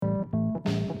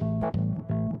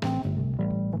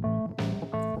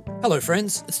Hello,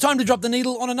 friends. It's time to drop the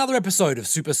needle on another episode of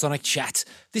Supersonic Chat.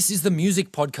 This is the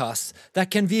music podcast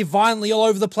that can veer violently all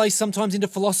over the place, sometimes into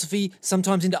philosophy,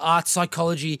 sometimes into art,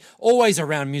 psychology, always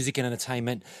around music and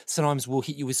entertainment. Sometimes we'll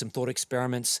hit you with some thought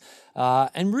experiments.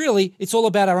 And really, it's all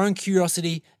about our own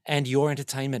curiosity and your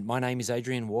entertainment. My name is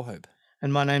Adrian Warhope.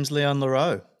 And my name's Leon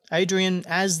Leroux. Adrian,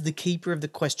 as the keeper of the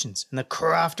questions and the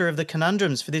crafter of the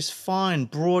conundrums for this fine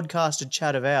broadcasted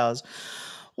chat of ours,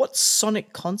 what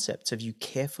sonic concepts have you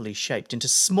carefully shaped into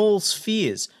small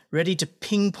spheres ready to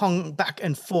ping-pong back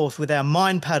and forth with our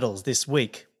mind paddles this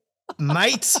week,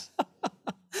 mate?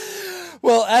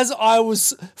 Well, as I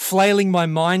was flailing my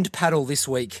mind paddle this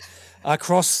week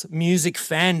across music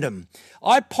fandom,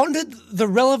 I pondered the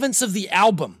relevance of the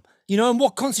album, and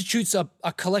what constitutes a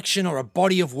collection or a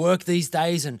body of work these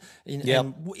days, and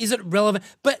is it relevant?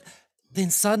 But then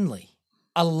suddenly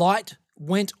a light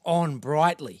went on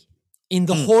brightly in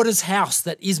the hoarder's house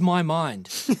that is my mind.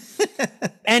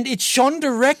 And it shone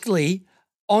directly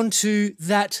onto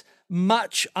that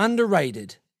much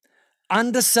underrated,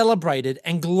 under-celebrated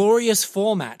and glorious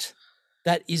format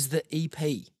that is the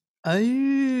EP. Oh,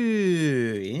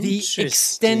 The interesting.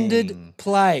 extended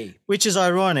play. Which is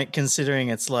ironic considering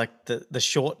it's like the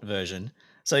short version.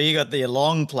 So you got the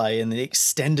long play and the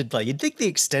extended play. You'd think the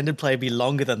extended play would be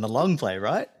longer than the long play,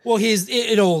 right? Well,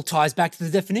 it all ties back to the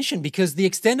definition, because the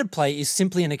extended play is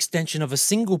simply an extension of a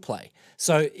single play.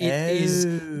 So it is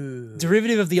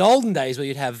derivative of the olden days where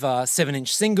you'd have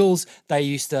 7-inch singles. They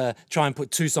used to try and put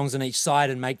 2 songs on each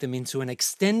side and make them into an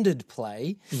extended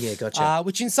play. Yeah, gotcha.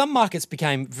 Which in some markets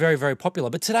became very, very popular.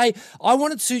 But today I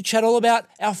wanted to chat all about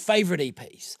our favourite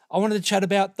EPs. I wanted to chat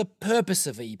about the purpose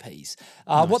of EPs,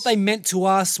 what they meant to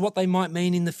us, what they might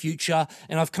mean in the future.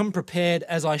 And I've come prepared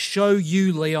as I show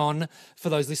you, Leon, for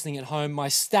those listening at home, my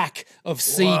stack of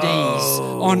CDs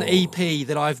on EP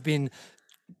that I've been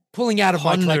pulling out of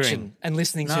my collection and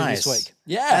listening to this week.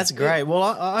 Yeah. That's great. Well,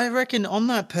 I reckon on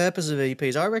that purpose of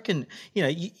EPs, I reckon,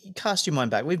 you cast your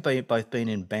mind back. We've both been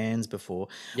in bands before.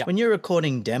 Yep. When you're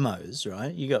recording demos,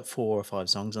 right, you got 4 or 5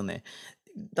 songs on there.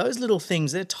 Those little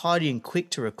things, they're tidy and quick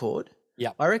to record.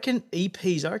 Yep. I reckon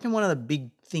one of the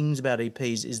big things about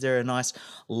EPs is they're a nice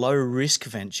low risk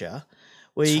venture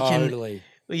where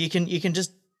you can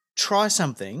just try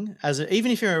something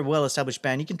even if you're a well-established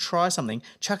band, you can try something,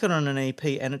 chuck it on an EP,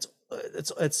 and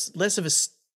it's less of a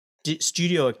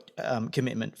studio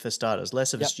commitment for starters,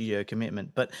 less of a studio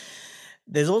commitment, but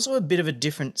there's also a bit of a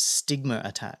different stigma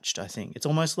attached. I think it's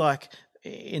almost like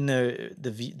in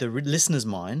the listener's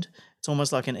mind, it's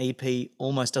almost like an EP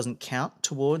almost doesn't count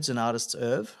towards an artist's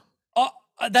oeuvre.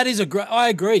 That is I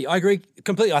agree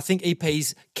completely. I think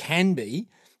EPs can be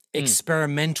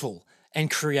experimental and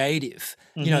creative.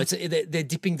 They're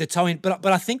dipping the toe in, but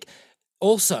I think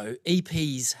also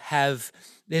EPs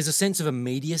there's a sense of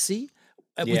immediacy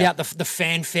without the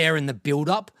fanfare and the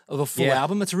build-up of a full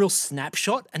album. It's a real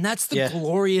snapshot, and that's the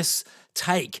glorious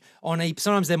take on EP.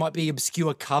 Sometimes there might be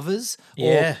obscure covers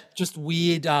or just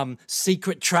weird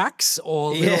secret tracks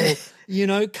or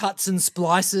little, cuts and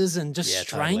splices and just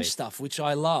strange stuff, which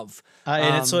I love.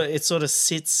 And it sort of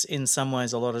sits in some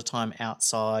ways a lot of time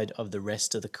outside of the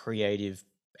rest of the creative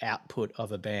output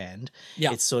of a band.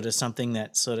 It's sort of something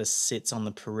that sort of sits on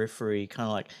the periphery, kind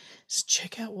of like, just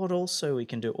check out what also we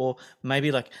can do, or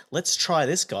maybe like, let's try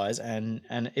this, guys, and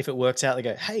if it works out, they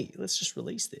go, hey, let's just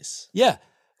release this. Yeah,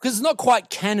 because it's not quite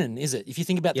canon, is it? If you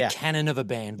think about the canon of a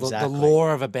band, the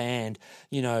lore of a band,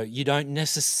 you don't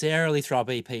necessarily throw up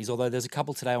EPs, although there's a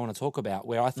couple today I want to talk about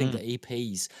where I think the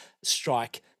EPs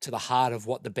strike to the heart of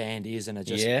what the band is and are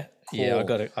just I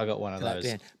got one of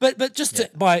those. But just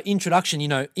by introduction,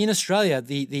 in Australia,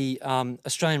 the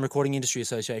Australian Recording Industry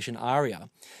Association, ARIA,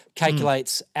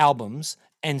 calculates albums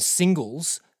and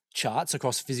singles charts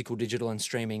across physical, digital, and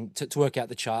streaming to work out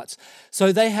the charts.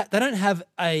 So they don't have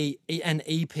an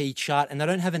EP chart and they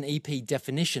don't have an EP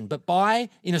definition. But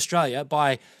in Australia,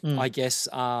 by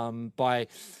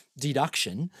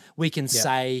deduction, we can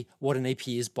say what an EP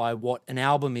is by what an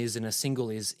album is and a single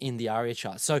is in the ARIA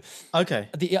chart. So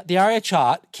the ARIA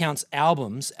chart counts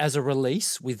albums as a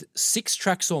release with 6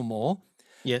 tracks or more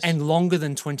and longer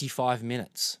than 25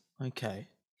 minutes. Okay.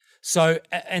 So,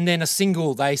 and then a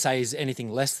single, they say, is anything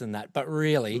less than that. But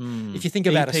really, if you think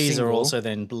about a single... EPs are also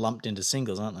then lumped into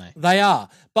singles, aren't they? They are.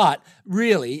 But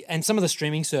really, and some of the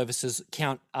streaming services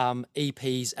count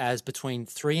EPs as between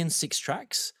 3 and 6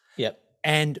 tracks. Yep.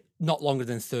 And not longer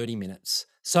than 30 minutes.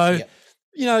 So,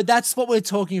 that's what we're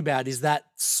talking about, is that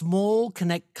small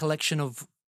collection of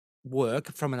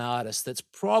work from an artist that's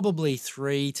probably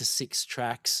 3 to 6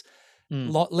 tracks,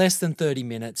 less than 30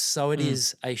 minutes. So it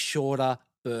is a shorter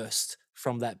burst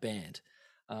from that band.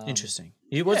 Interesting.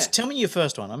 Yeah. Tell me your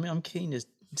first one. I'm keen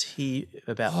to hear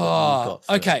about what you got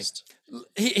first.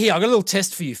 Okay. Here, I got a little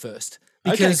test for you first.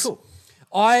 Because cool.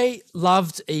 I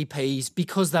loved EPs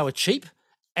because they were cheap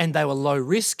and they were low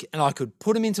risk, and I could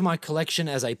put them into my collection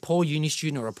as a poor uni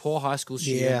student or a poor high school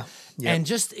student and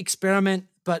just experiment.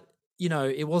 But,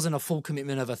 it wasn't a full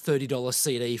commitment of a $30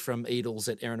 CD from Edels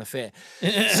at Erin Affair.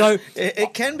 So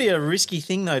it can be a risky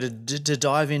thing, though, to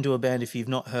dive into a band if you've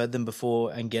not heard them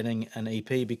before and getting an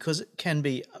EP, because it can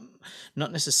be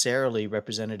not necessarily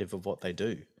representative of what they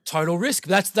do. Total risk.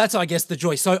 That's I guess, the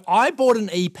joy. So I bought an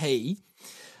EP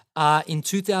in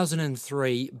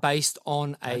 2003 based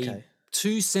on a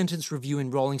 2-sentence review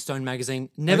in Rolling Stone magazine.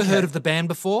 Never heard of the band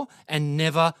before and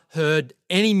never heard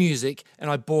any music, and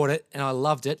I bought it and I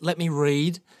loved it. Let me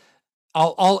read.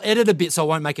 I'll edit a bit so I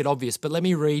won't make it obvious, but let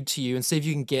me read to you and see if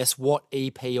you can guess what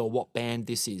EP or what band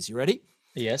this is. You ready?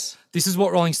 Yes. This is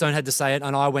what Rolling Stone had to say, and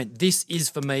I went, this is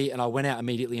for me, and I went out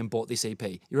immediately and bought this EP.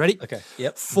 You ready? Okay.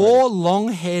 Yep. 4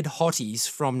 long-haired hotties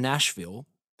from Nashville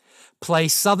play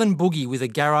Southern Boogie with a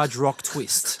garage rock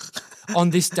twist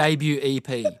on this debut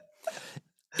EP.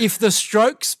 If the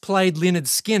Strokes played Lynyrd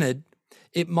Skynyrd,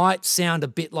 it might sound a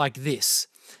bit like this.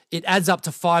 It adds up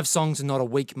to 5 songs and not a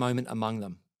weak moment among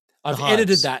them. I've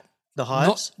edited that. The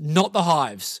Hives? Not the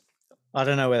Hives. I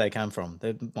don't know where they come from.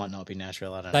 They might not be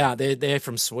Nashville. I don't know. They are. They're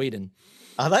from Sweden.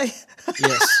 Are they?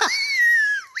 Yes.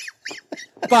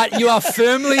 But you are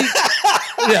firmly...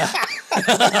 Yeah.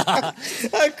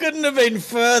 I couldn't have been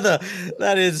further.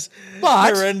 That is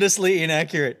horrendously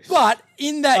inaccurate. But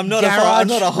in that I'm not a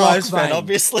Hives fan, vein,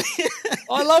 obviously.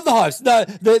 I love the Hives. No,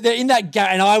 they're in that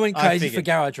and I went crazy for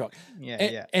garage rock.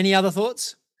 Yeah. Any other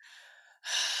thoughts?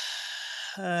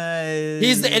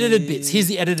 Here's the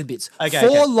edited bits. Okay,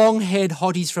 4 long-haired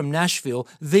hotties from Nashville.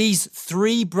 These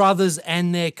 3 brothers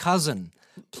and their cousin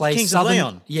play Kings Southern. of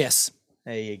Leon. Yes.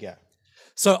 There you go.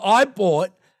 So I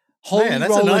bought Holy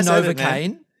Roller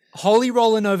Novocaine. Holy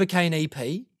Roller Novocaine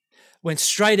EP. Went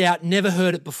straight out. Never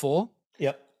heard it before.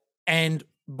 Yep. And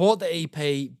bought the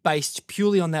EP based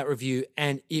purely on that review,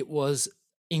 and it was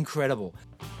incredible.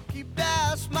 Keep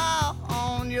that smile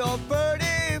on your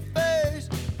pretty face,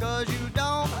 'cause you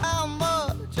don't have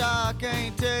much I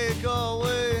can't take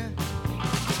away.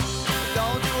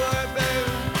 Don't you worry,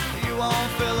 baby, you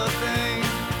won't feel a thing.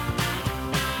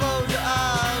 Close your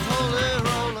eyes, Holy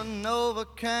Roller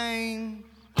Novocaine.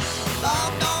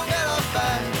 Love don't get us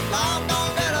back, love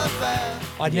don't get us back.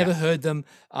 I'd never heard them.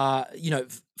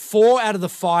 4 out of the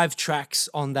 5 tracks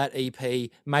on that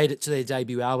EP made it to their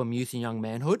debut album, Youth and Young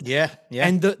Manhood. Yeah.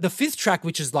 And the 5th track,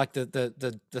 which is like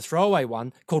the throwaway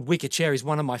one, called Wicker Chair, is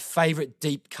one of my favorite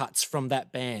deep cuts from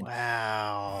that band.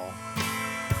 Wow.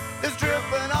 It's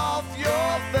dripping off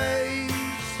your face,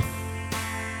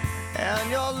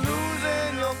 and you're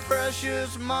losing your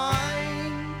precious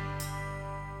mind.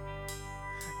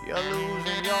 You're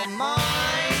losing your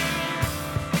mind.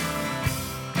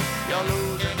 You're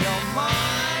losing your mind.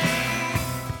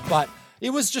 But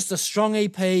it was just a strong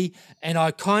EP, and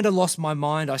I kind of lost my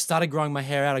mind. I started growing my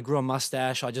hair out. I grew a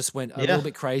mustache. I just went a little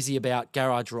bit crazy about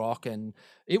garage rock, and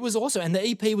it was awesome. And the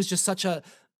EP was just such a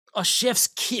chef's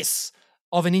kiss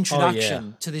of an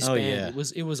introduction to this band. Yeah.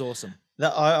 It was awesome.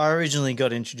 I originally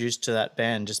got introduced to that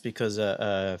band just because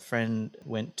a friend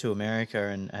went to America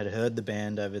and had heard the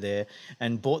band over there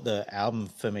and bought the album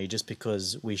for me just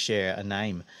because we share a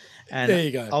name. And there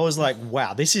you go. I was like,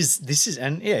 wow, this is,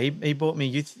 and yeah, he bought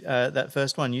me that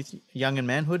first one, Young and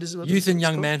Manhood is what Youth and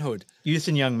Young called? Manhood. Youth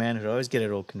and Young Manhood. I always get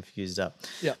it all confused up.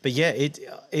 Yeah. But yeah,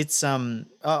 it's I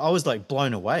was like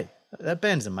blown away. That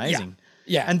band's amazing.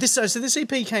 Yeah. And this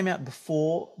EP came out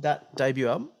before that debut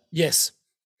album? Yes.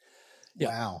 Yeah.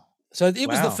 Wow. So it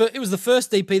was the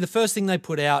first EP, the first thing they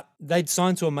put out. They'd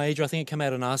signed to a major. I think it came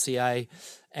out on RCA,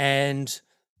 and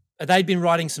they'd been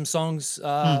writing some songs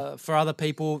for other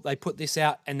people. They put this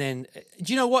out, and then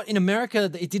do you know what? In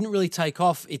America, it didn't really take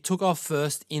off. It took off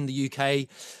first in the UK.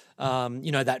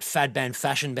 That fad band,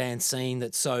 fashion band scene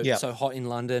that's so hot in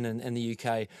London and the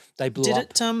UK. They blew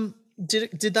up.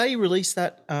 Did they release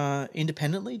that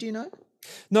independently? Do you know?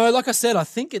 No, like I said, I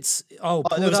think it's. It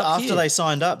was after they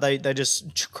signed up. They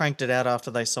just cranked it out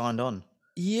after they signed on.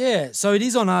 Yeah, so it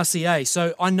is on RCA.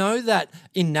 So I know that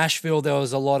in Nashville there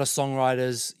was a lot of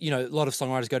songwriters. A lot of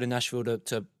songwriters go to Nashville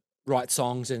to write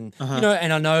songs, and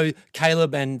and I know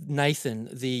Caleb and Nathan,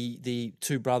 the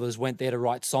 2 brothers, went there to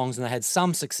write songs, and they had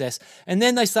some success. And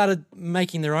then they started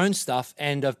making their own stuff,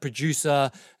 and a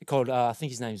producer called I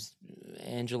think his name's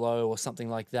Angelo or something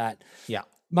like that. Yeah.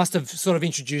 Must have sort of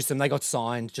introduced them. They got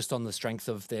signed just on the strength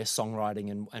of their songwriting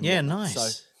and yeah, whatnot. nice.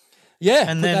 So, yeah,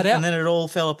 and then it all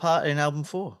fell apart in album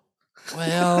 4.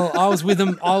 Well, I was with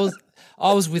them. I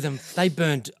was with them. They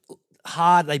burned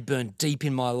hard. They burned deep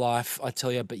in my life, I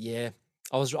tell you. But yeah,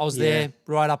 I was there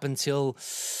right up until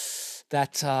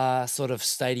that sort of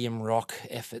stadium rock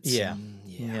efforts. Yeah.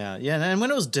 And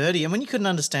when it was dirty, and when you couldn't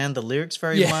understand the lyrics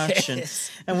very much,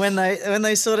 and when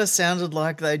they sort of sounded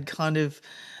like they'd kind of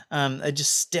they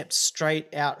just stepped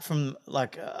straight out from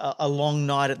like a long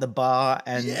night at the bar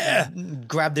and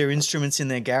grabbed their instruments in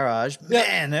their garage.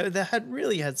 Man, they had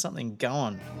really had something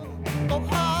going. Go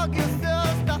hug your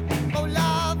sister, go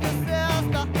love your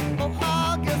sister, go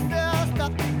hug your sister,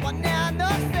 one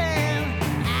understand.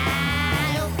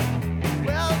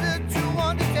 Well, did you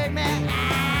want to take me?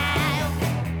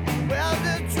 Well,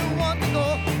 did you want to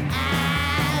go?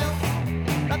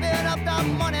 Wrapping up the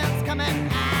morning's coming.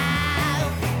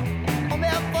 Home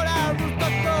for that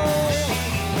rooster crow.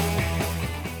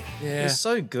 It was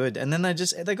so good. And then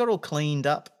they got all cleaned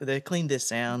up. They cleaned their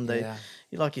sound. They,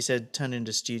 like you said, turned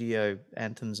into studio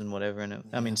anthems and whatever.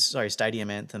 And stadium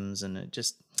anthems. And it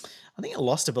just, I think it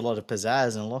lost a lot of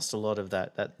pizzazz and lost a lot of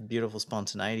that beautiful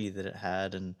spontaneity that it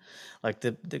had, and like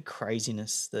the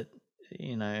craziness that,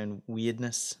 and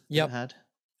weirdness it had.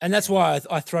 And that's why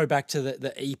I throw back to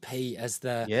the EP as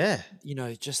the,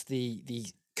 just the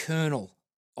kernel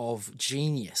of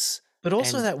genius. But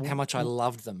also how much I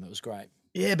loved them. It was great.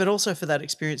 Yeah, but also for that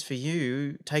experience for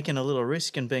you, taking a little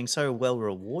risk and being so well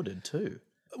rewarded too.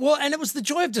 Well, and it was the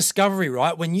joy of discovery,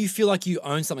 right? When you feel like you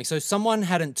own something. So someone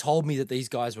hadn't told me that these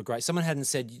guys were great. Someone hadn't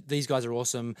said, these guys are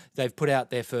awesome. They've put out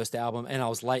their first album, and I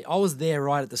was late. I was there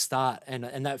right at the start,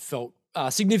 and that felt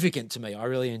significant to me. I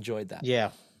really enjoyed that.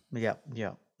 Yeah.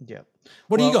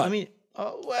 What do you got? I mean,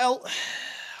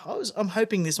 I'm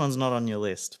hoping this one's not on your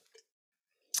list.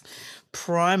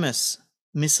 Primus,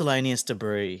 Miscellaneous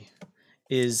Debris,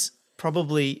 is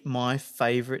probably my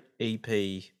favourite EP.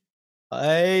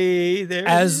 Hey, there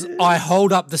As I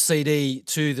hold up the CD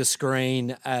to the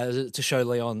screen to show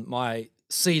Leon my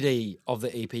CD of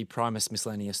the EP Primus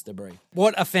Miscellaneous Debris.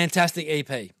 What a fantastic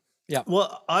EP. Yeah.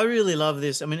 Well, I really love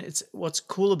this. I mean, what's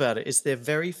cool about it is their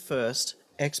very first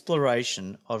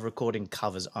exploration of recording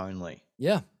covers only.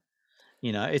 Yeah.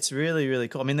 It's really, really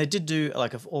cool. I mean, they did do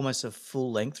like almost a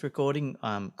full-length recording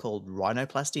called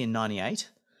Rhinoplasty in 98.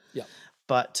 Yeah.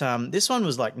 But this one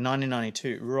was like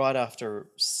 1992, right after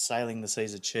Sailing the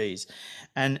Seas of Cheese.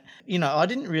 And, I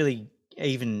didn't really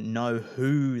even know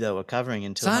who they were covering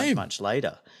until much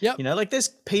later. Yep. Like there's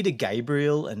Peter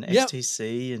Gabriel and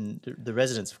STC and The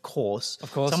Residents, of course.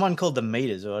 Someone called The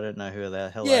Meters, or I don't know who the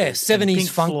hell that is. 70s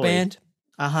funk band.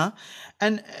 Uh-huh.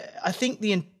 And I think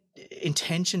the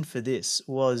intention for this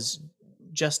was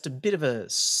just a bit of a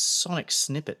sonic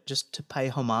snippet, just to pay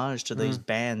homage to these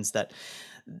bands that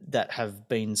have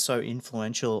been so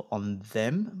influential on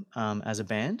them as a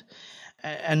band.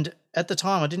 And at the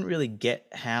time, I didn't really get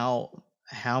how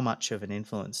much of an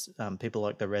influence people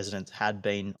like The Residents had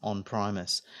been on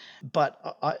Primus.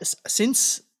 But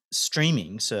since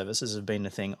streaming services have been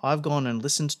a thing, I've gone and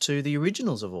listened to the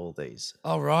originals of all these.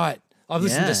 Oh, right. I've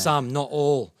listened to some, not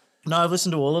all. No, I've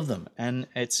listened to all of them, and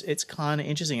it's kind of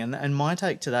interesting. And my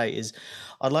take today is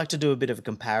I'd like to do a bit of a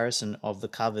comparison of the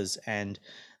covers and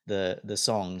the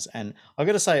songs. And I've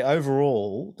got to say,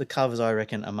 overall, the covers, I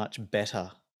reckon, are much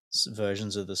better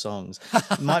versions of the songs.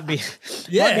 might be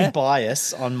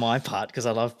bias on my part because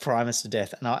I love Primus to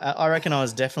death. And I reckon I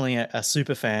was definitely a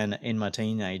super fan in my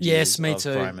teenage years. Yes, me of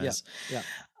too. Primus. Yeah.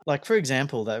 Like, for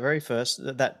example, that very first,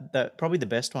 that probably the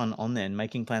best one on there,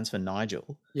 Making Plans for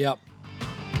Nigel. Yep.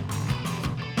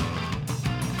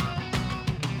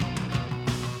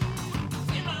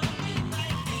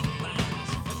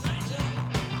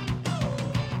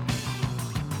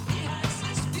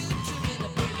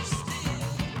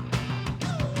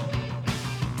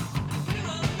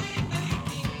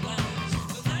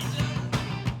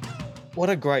 What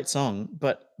a great song,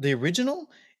 but the original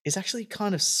is actually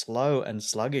kind of slow and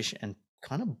sluggish and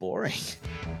kind of boring.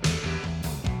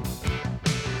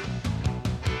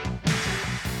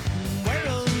 We're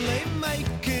only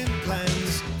making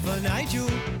plans for Nigel.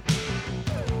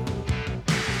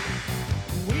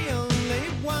 We only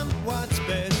want what's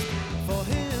best for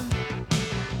him.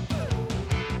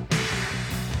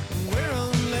 We're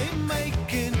only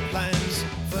making plans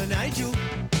for Nigel.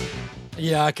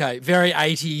 Yeah, okay. Very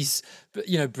 80s,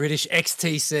 British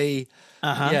XTC.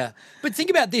 Yeah. But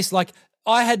think about this, like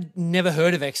I had never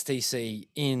heard of XTC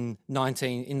in the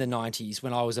 90s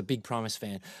when I was a big Primus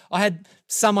fan. I had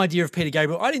some idea of Peter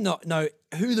Gabriel. I did not know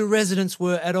who the Residents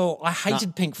were at all. I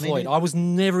hated Pink Floyd. I was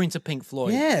never into Pink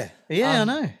Floyd. Yeah, I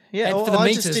know. Yeah, And for the I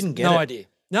Meters, just didn't get no it. idea.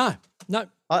 No.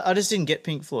 I just didn't get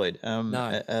Pink Floyd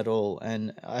No. at all.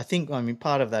 And I think,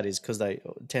 part of that is because they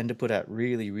tend to put out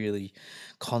really, really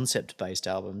concept-based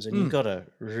albums, and you've got to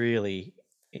really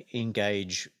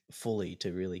engage fully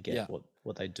to really get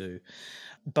what they do.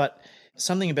 But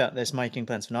something about this Making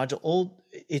Plans for Nigel,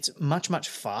 it's much, much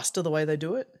faster the way they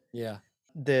do it. Yeah.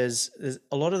 There's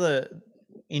a lot of the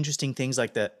interesting things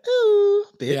like the ooh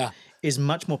bit is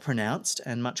much more pronounced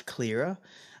and much clearer.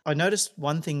 I noticed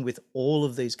one thing with all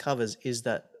of these covers is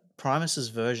that Primus's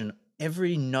version,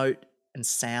 every note and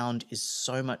sound is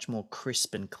so much more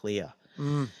crisp and clear.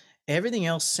 Everything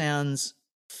else sounds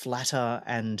flatter,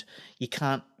 and you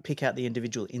can't pick out the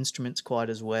individual instruments quite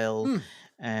as well,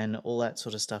 and all that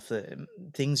sort of stuff.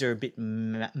 Things are a bit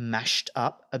mashed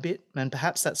up a bit, and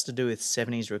perhaps that's to do with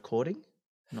 70s recording.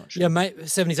 Not sure. Yeah, mate,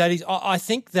 70s, 80s. I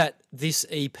think that this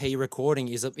EP recording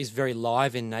is very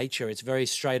live in nature. It's very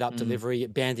straight up delivery,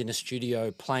 band in a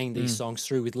studio, playing these songs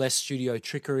through with less studio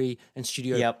trickery and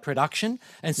studio production.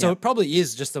 And so it probably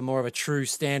is just a more of a true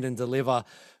stand and deliver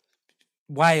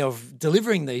way of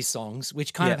delivering these songs,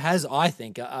 which kind of has, I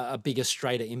think, a bigger,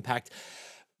 straighter impact.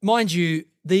 Mind you,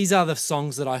 these are the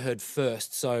songs that I heard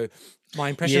first. So my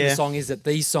impression of the song is that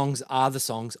these songs are the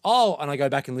songs. Oh, and I go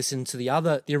back and listen to the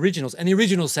originals, and the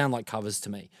originals sound like covers to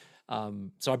me.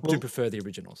 So I do prefer the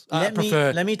originals. Let me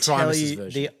tell Primus's you,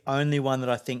 version. the only one that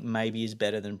I think maybe is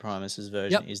better than Primus's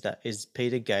version is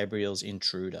Peter Gabriel's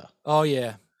Intruder. Oh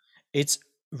yeah, it's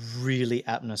really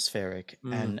atmospheric,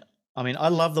 and I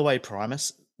love the way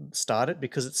Primus started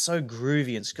because it's so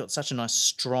groovy. It's got such a nice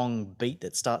strong beat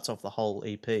that starts off the whole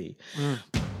EP.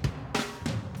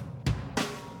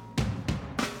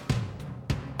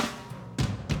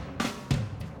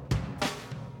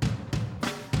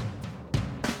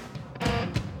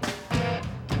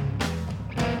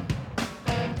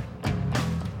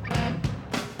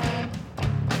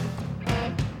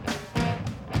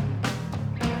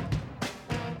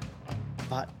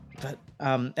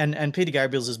 And Peter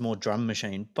Gabriel's is more drum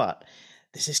machine, but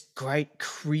there's this great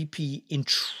creepy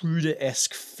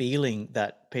intruder-esque feeling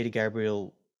that Peter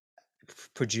Gabriel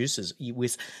produces.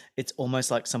 It's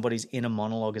almost like somebody's inner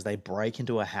monologue as they break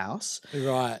into a house.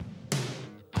 Right.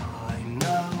 I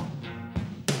know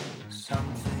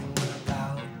something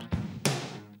about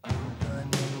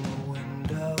opening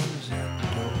windows and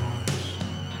doors.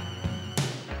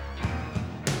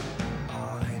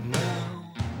 I know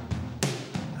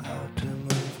how to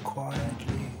move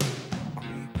quietly,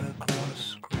 creep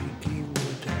across creaky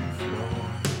wooden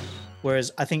floors.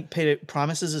 Whereas I think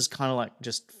Primus's is kind of like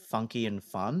just funky and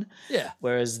fun. Yeah.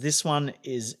 Whereas this one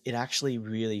it actually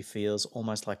really feels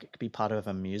almost like it could be part of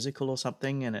a musical or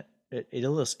something, and it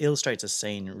illustrates a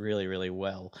scene really, really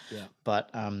well. Yeah. But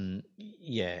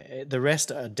the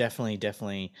rest are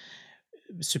definitely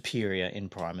superior in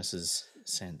Primus's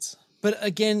sense. But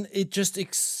again, it just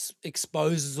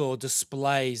exposes or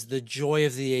displays the joy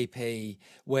of the EP,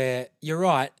 where you're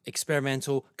right,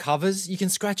 experimental covers, you can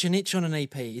scratch an itch on an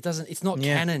EP. It's not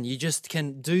canon. You just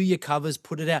can do your covers,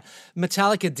 put it out.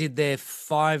 Metallica did their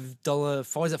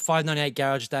 $5.98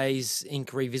 Garage Days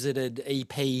Inc. Revisited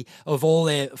EP of all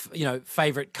their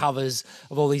favorite covers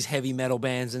of all these heavy metal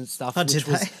bands and stuff. Which is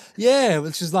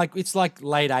like it's like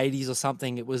late 80s or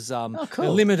something. It was a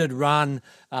limited run.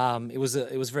 It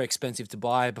was very expensive to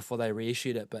buy before they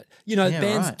reissued it, but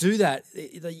bands do that.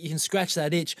 You can scratch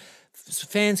that itch.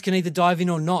 Fans can either dive in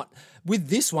or not. With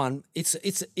this one, it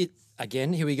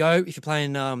again. Here we go. If you're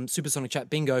playing Supersonic Chat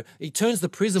Bingo, it turns the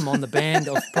prism on the band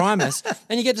of Primus,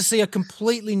 and you get to see a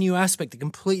completely new aspect, a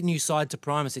complete new side to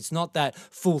Primus. It's not that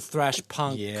full thrash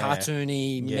punk,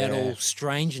 cartoony metal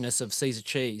strangeness of Caesar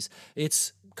Cheese.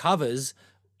 It's covers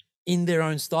in their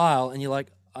own style, and you're like,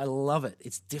 I love it.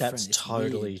 It's different. That's it's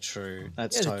totally weird. true.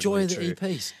 That's the totally joy of true. the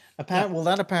EPs. Well,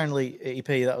 that apparently EP,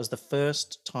 that was the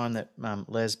first time that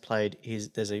Les played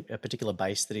there's a particular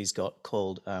bass that he's got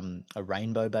called a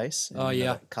rainbow bass.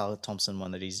 Carl Thompson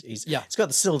one that he's it's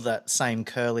got still that same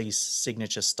curly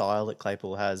signature style that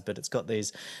Claypool has, but it's got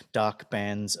these dark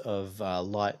bands of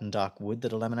light and dark wood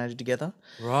that are laminated together.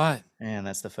 Right. And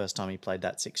that's the first time he played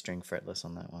that 6-string fretless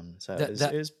on that one. So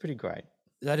it was pretty great.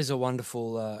 That is a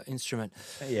wonderful instrument.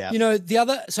 Yeah.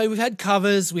 So we've had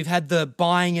covers, we've had the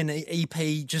buying an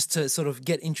EP just to sort of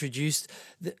get introduced.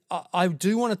 I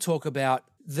do want to talk about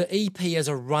the EP as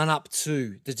a run-up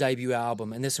to the debut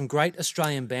album, and there's some great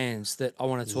Australian bands that I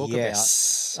want to talk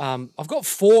about. I've got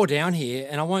 4 down here,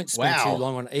 and I won't spend too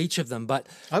long on each of them. But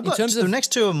the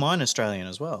next 2 of mine Australian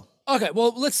as well. Okay,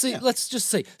 well, let's see. Yeah. Let's just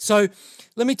see. So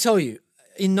let me tell you.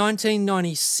 In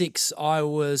 1996, I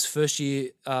was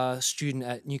first-year student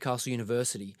at Newcastle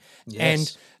University,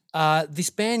 and this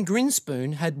band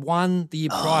Grinspoon had won the year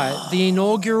prior the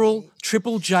inaugural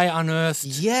Triple J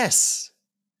Unearthed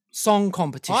song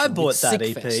competition. I bought with that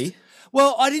Sickfest. EP.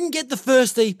 Well, I didn't get the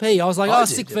first EP. I was like, I oh,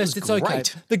 did. Sickfest, It was it's okay.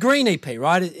 great. The green EP,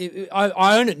 right?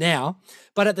 I own it now.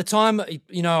 But at the time,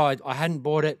 you know, I hadn't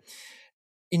bought it.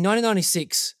 In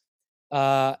 1996,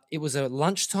 it was a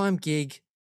lunchtime gig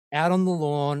out on the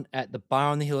lawn at the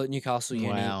Bar on the Hill at Newcastle Uni.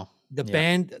 Wow. The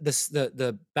band,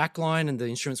 the back line and the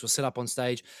instruments were set up on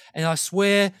stage. And I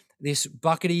swear this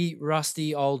buckety,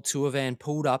 rusty old tour van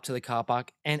pulled up to the car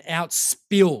park and out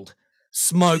spilled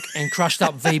smoke and crushed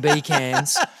up VB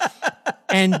cans.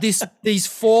 And these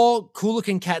four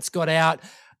cool-looking cats got out.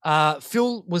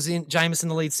 Phil was in, Jameson,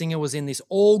 the lead singer, was in this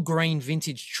all green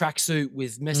vintage tracksuit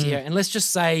with messy hair. And let's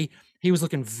just say he was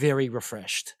looking very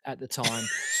refreshed at the time.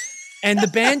 And the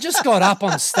band just got up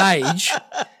on stage.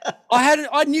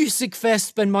 I knew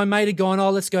Sickfest, and my mate had gone, oh,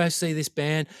 let's go see this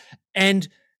band. And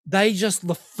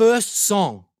the first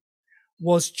song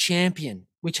was Champion,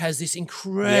 which has this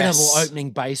incredible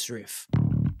opening bass riff.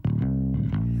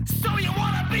 So you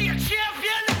wanna be a champion?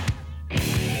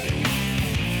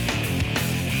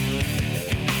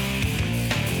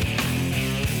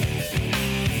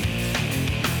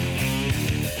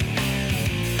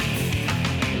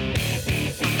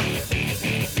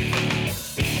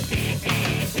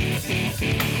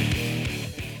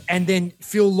 And then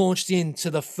Phil launched into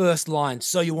the first line,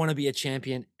 so you want to be a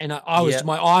champion. And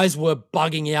my eyes were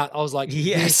bugging out. I was like,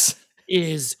 this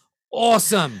is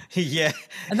awesome. Yeah.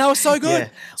 And that was so good. Yeah.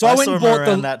 So I went saw and them bought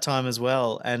around that time as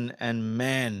well. And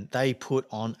man, they put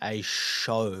on a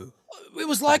show. It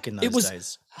was like, in those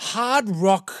days. Hard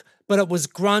rock, but it was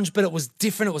grunge, but it was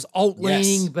different. It was alt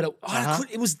leaning, but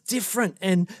it was different.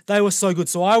 And they were so good.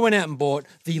 So I went out and bought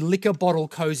the Liquor Bottle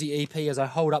Cozy EP as I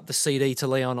hold up the CD to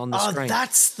Leon on the screen.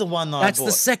 That's the one I bought. That's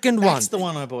the second one. That's the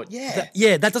one I bought. Yeah.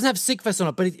 That doesn't have Sickfest on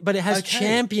it, but it has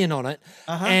Champion on it.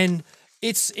 And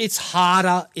it's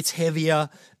harder, it's heavier.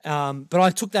 But I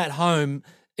took that home.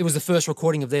 It was the first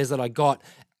recording of theirs that I got.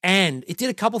 And it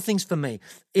did a couple things for me.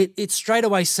 It straight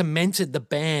away cemented the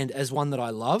band as one that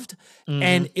I loved.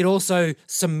 And it also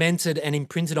cemented and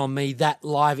imprinted on me that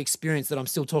live experience that I'm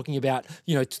still talking about,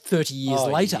 30 years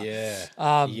later. Yeah.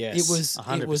 It was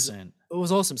 100%. It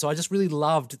was awesome. So I just really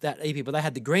loved that EP. But they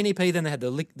had the green EP, then they had the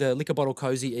Liquor Bottle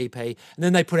Cozy EP, and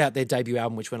then they put out their debut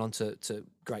album, which went on to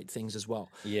great things as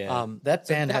well. Yeah. That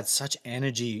band had such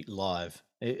energy live.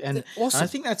 And awesome. I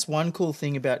think that's one cool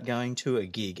thing about going to a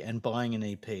gig and buying an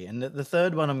EP. And the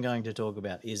third one I'm going to talk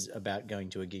about is about going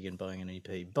to a gig and buying an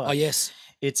EP. But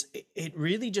it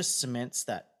really just cements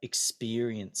that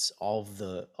experience of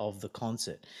the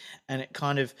concert. And it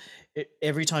kind of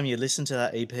every time you listen to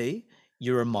that EP,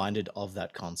 you're reminded of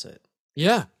that concert.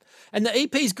 Yeah. And the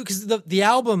EP is good because the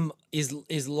album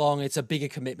is long. It's a bigger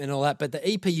commitment and all that. But the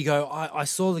EP, you go, I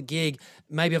saw the gig.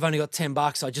 Maybe I've only got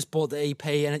 $10. I just bought the EP.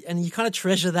 And you kind of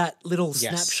treasure that little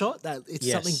snapshot that it's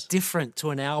something different to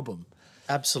an album.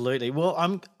 Absolutely. Well,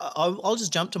 I'll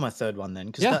just jump to my third one then,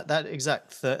 because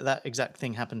that exact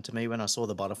thing happened to me when I saw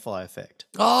the Butterfly Effect.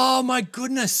 Oh my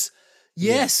goodness!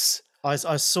 Yes, I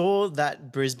saw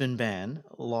that Brisbane band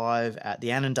live at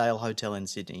the Annandale Hotel in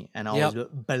Sydney, and I was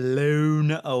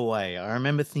blown away. I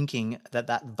remember thinking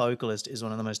that vocalist is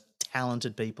one of the most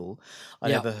talented people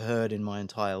I'd ever heard in my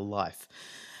entire life,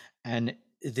 and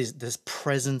this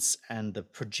presence and the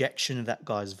projection of that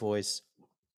guy's voice.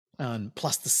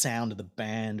 Plus the sound of the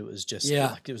band, it was just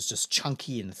it was just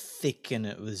chunky and thick, and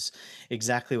it was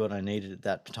exactly what I needed at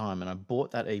that time. And I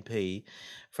bought that EP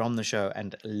from the show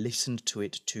and listened to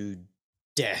it to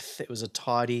death. It was a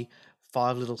tidy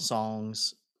 5 little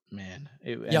songs, man.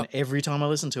 And every time I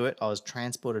listened to it, I was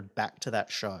transported back to that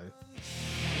show.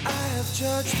 I have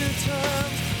judged in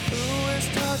terms who is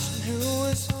touched and who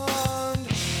is harmed.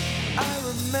 I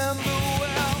remember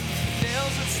well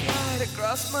nails that slide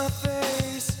across my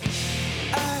face.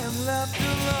 I am left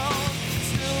alone,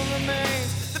 still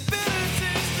remains the bitter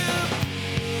taste of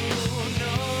you.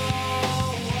 No,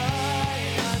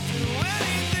 why not do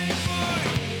anything for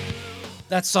you?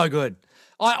 That's so good.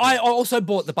 I also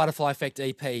bought the Butterfly Effect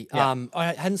EP.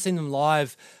 I hadn't seen them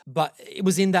live, but it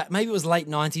was in that, maybe it was late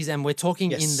 90s, and we're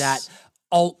talking in that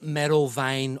alt metal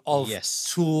vein of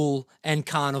Tool and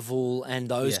Carnival and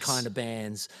those kind of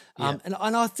bands. And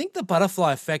I think the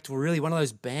Butterfly Effect were really one of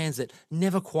those bands that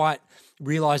never quite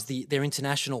realized their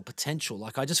international potential.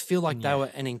 Like, I just feel like they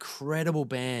were an incredible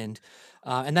band.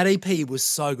 And that EP was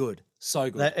so good.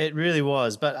 So good. It really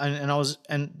was. But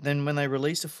and then when they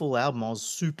released a full album, I was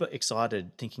super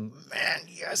excited, thinking, man,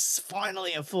 yes,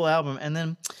 finally a full album. And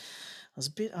then I was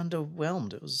a bit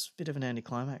underwhelmed. It was a bit of an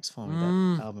anticlimax for me,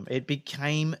 that album. It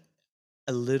became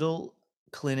a little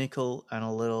clinical and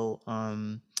a little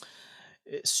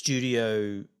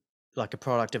studio, like a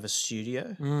product of a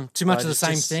studio. Too much Right, of the it's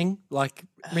same just- thing, like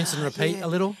rinse and repeat a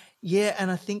little. Yeah, and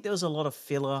I think there was a lot of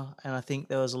filler, and I think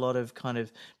there was a lot of kind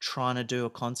of trying to do a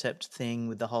concept thing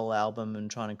with the whole album and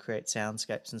trying to create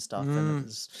soundscapes and stuff, and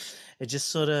it just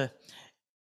sort of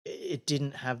it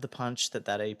didn't have the punch that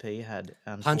EP had.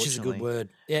 Punch is a good Unfortunately. word.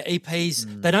 Yeah,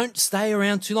 EPs, they don't stay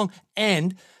around too long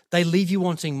and they leave you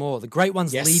wanting more. The great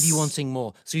ones leave you Yes. wanting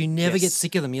more. So you never get Yes.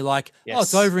 sick of them. You're like, oh,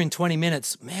 it's Yes. over in 20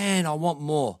 minutes. Man, I want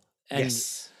more. And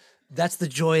Yes. that's the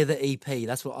joy of the EP.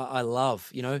 That's what I love,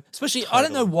 you know. Especially, I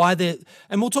don't know why they're,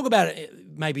 and we'll talk about it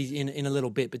maybe in a little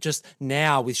bit, but just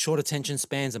now with short attention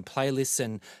spans and playlists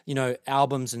and, you know,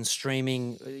 albums and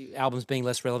streaming, albums being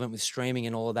less relevant with streaming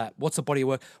and all of that. What's the body of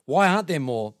work? Why aren't there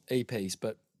more EPs?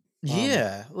 But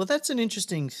Yeah, well, that's an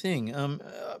interesting thing.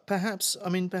 Perhaps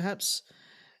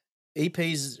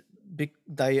EPs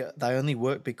they only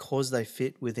work because they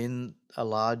fit within a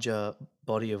larger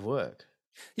body of work.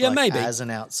 yeah, like, maybe. as an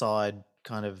outside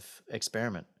kind of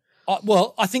experiment.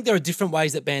 Well, I think there are different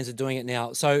ways that bands are doing it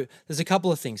now. So there's a couple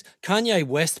of things. Kanye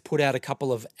West put out a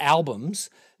couple of albums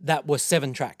that were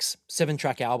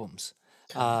 7-track albums,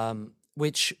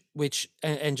 which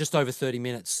and just over 30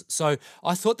 minutes. So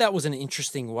I thought that was an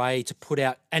interesting way to put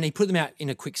out, and he put them out in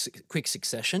a quick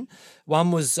succession.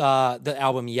 One was the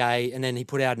album Yay, and then he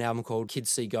put out an album called Kids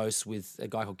See Ghosts with a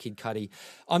guy called Kid Cudi.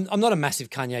 I'm not a massive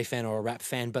Kanye fan or a rap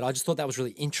fan, but I just thought that was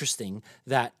really interesting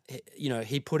that, you know,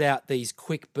 he put out these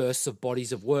quick bursts of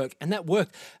bodies of work, and that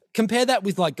worked. Compare that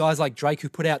with like guys like Drake who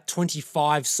put out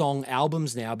 25 song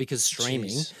albums now because streaming,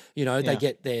 Jeez. you know, they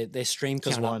Yeah. get their stream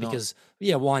count why up not? because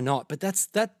why not? But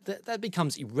that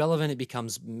becomes irrelevant. It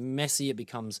becomes messy. It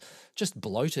becomes just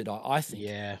bloated. I think.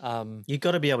 Yeah. You've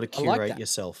got to be able to I like curate that.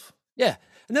 yourself. Yeah.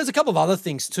 And there's a couple of other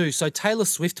things too. So Taylor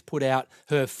Swift put out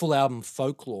her full album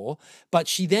Folklore, but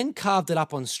she then carved it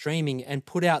up on streaming and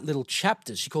put out little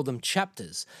chapters. She called them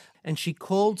chapters. And she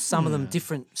called some of them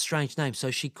different strange names. So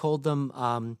she called them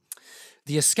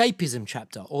the Escapism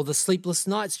chapter, or the Sleepless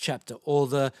Nights chapter, or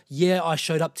the Yeah, I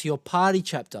Showed Up to Your Party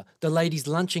chapter, the Ladies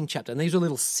Lunching chapter. And these are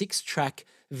little 6-track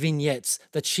vignettes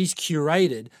that she's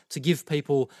curated to give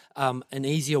people an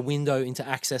easier window into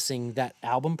accessing that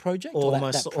album project. or that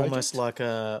project.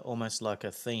 Almost like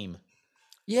a theme.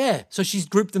 Yeah, so she's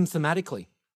grouped them thematically.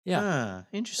 Yeah. Ah,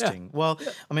 interesting. Well,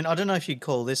 I mean, I don't know if you'd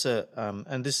call this a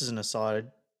and this is an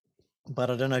aside, but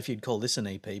I don't know if you'd call this an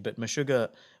EP, but Meshuggah,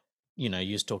 you know,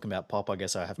 you was talking about pop, I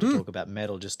guess I have to talk about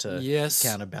metal just to Yes.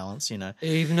 counterbalance, you know.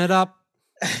 Even it up.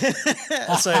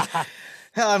 So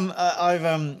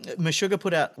Meshuggah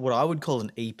put out what I would call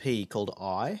an EP called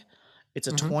I. It's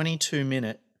a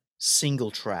 22-minute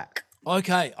single track.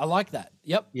 Okay, I like that.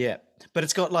 Yep. Yeah. But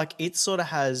it's got like, it sort of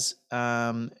has,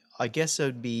 I guess it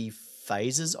would be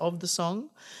phases of the song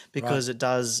because it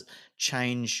does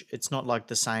change. It's not like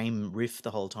the same riff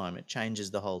the whole time. It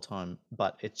changes the whole time,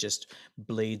 but it just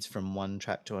bleeds from one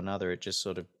track to another. It just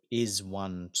sort of is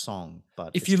one song.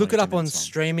 But If it's you look it up 22 on minutes long.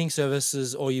 streaming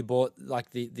services or you bought like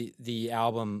the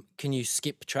album, can you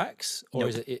skip tracks or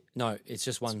is it no? It's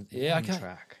just one. Yeah, one okay.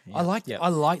 track. I Yeah. like Yep. I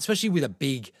like especially with a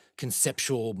big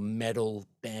conceptual metal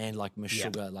band like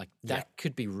Meshuggah. Like that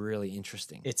could be really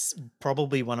interesting. It's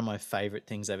probably one of my favorite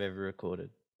things I've ever recorded.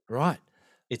 Right.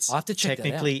 It's I'll have to check that out.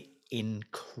 technically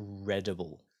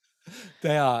incredible.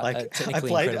 They are Like I technically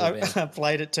played, incredible band. I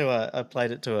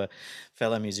played it to a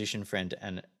fellow musician friend,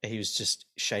 and he was just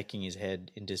shaking his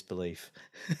head in disbelief.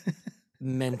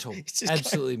 Mental. just going,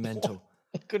 Absolutely mental.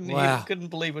 I couldn't Wow. couldn't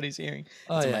believe what he's hearing.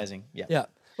 Oh, It's yeah. amazing. Yeah. Yeah.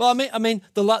 Well, I mean,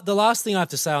 the last thing I have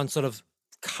to say on sort of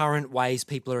current ways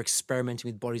people are experimenting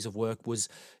with bodies of work was,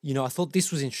 you know, I thought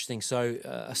this was interesting. So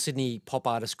a Sydney pop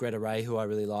artist, Greta Ray, who I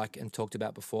really like and talked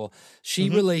about before, she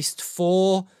released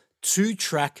 4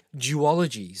 2-track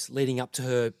duologies leading up to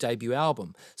her debut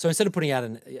album. So instead of putting out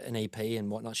an EP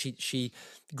and whatnot, she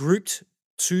grouped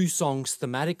 2 songs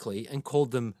thematically and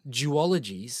called them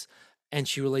duologies, and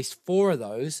she released 4 of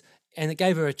those. And it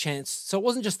gave her a chance. So it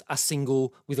wasn't just a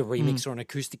single with a remix or an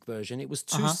acoustic version. It was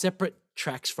 2 separate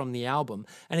tracks from the album.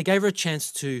 And it gave her a chance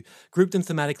to group them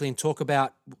thematically and talk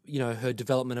about, you know, her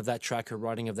development of that track, her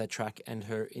writing of that track, and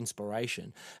her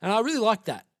inspiration. And I really like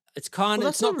that. It's kind Well,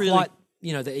 of, it's that's a not really- quite,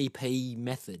 you know, the EP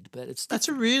method, but it's, That's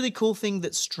a really cool thing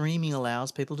that streaming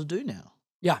allows people to do now.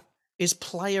 yeah. Is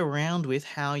play around with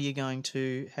how you're gonna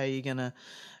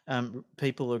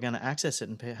people are going to access it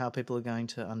and how people are going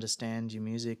to understand your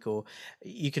music, or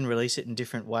you can release it in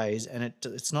different ways, and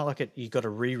it's not like you got to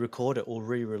re-record it or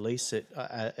re-release it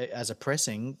as a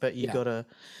pressing, but you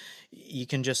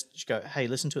can just go, hey,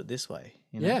 listen to it this way,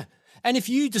 you know? Yeah. And if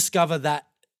you discover that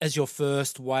as your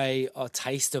first way or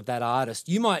taste of that artist,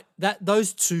 you might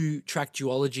those 2-track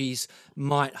duologies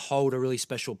might hold a really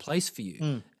special place for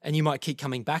you, and you might keep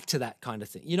coming back to that kind of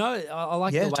thing. You know, I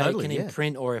like the way totally, it can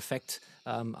imprint or affect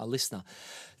a listener.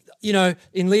 You know,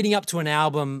 in leading up to an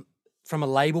album, from a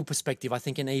label perspective, I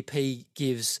think an EP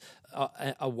gives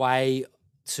a way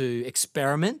to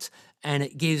experiment, and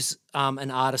it gives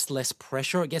an artist less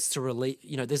pressure. It gets to release,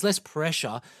 you know, there's less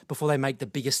pressure before they make the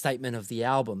biggest statement of the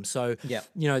album. So, you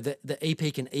know, the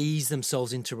EP can ease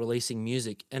themselves into releasing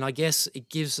music. And I guess it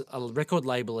gives a record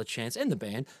label a chance, and the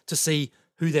band, to see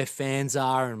who their fans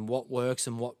are and what works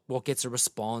and what gets a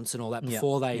response and all that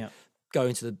before they go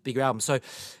into the bigger album. So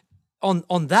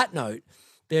on that note,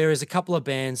 there is a couple of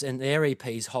bands and their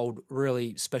EPs hold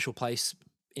really special place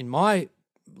in my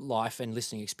life and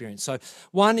listening experience. So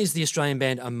one is the Australian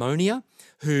band Ammonia,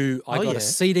 who I got a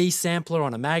CD sampler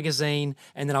on a magazine,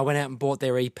 and then I went out and bought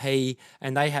their EP,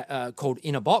 and they called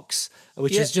In a Box,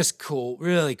 which is just cool,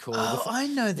 really cool. Oh, I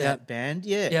know that band.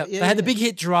 Yeah. They had the big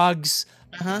hit Drugs.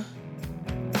 Uh-huh.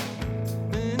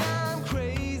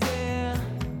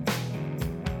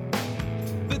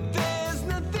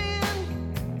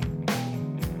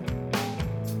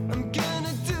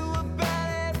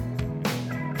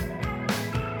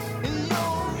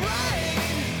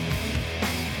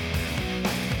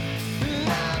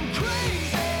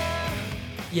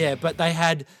 Yeah, but they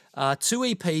had 2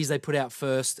 EPs they put out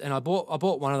first, and I bought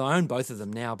one of them. I own both of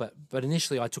them now, but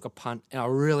initially I took a punt, and I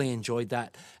really enjoyed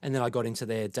that. And then I got into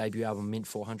their debut album, Mint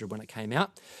 400, when it came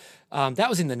out. That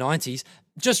was in the 90s.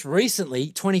 Just recently,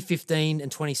 2015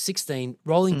 and 2016,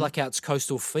 Rolling Blackout's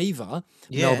Coastal Fever,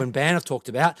 Melbourne band I've talked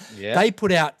about, they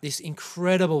put out this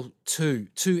incredible two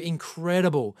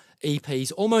incredible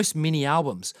EPs, almost mini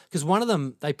albums, because one of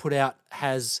them they put out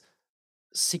has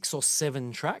 6 or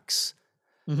 7 tracks.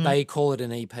 They call it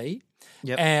an EP.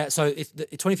 So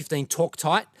 2015, Talk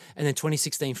Tight, and then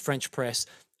 2016, French Press.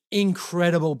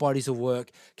 Incredible bodies of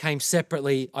work. Came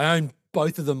separately. I own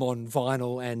both of them on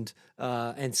vinyl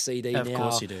and CD now. Of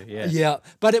course you do, yeah. Yeah,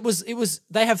 but it was.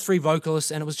 They have 3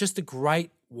 vocalists, and it was just a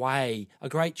great way, a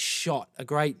great shot, a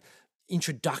great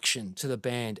introduction to the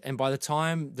band. And by the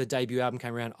time the debut album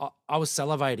came around, I was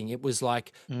salivating. It was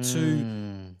like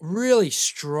 2 really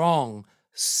strong,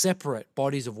 separate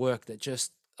bodies of work that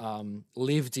just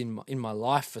lived in my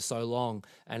life for so long,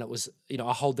 and it was, you know,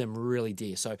 I hold them really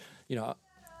dear. So, you know,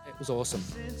 it was awesome.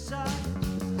 Since I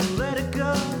let it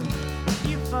go,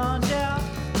 you found out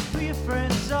who your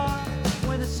friends are.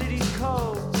 When the city's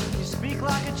cold, you speak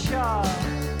like a child.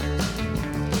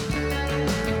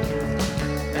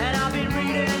 And I've been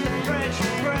reading the French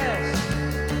press,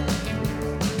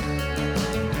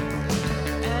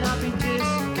 and I've been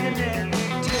disconnected.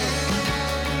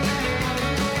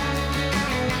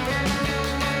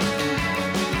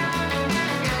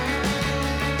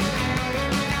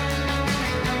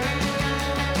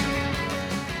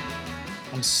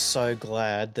 I'm so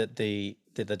glad that the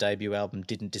debut album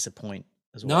didn't disappoint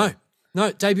as well.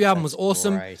 No, debut album was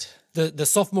awesome. Great. The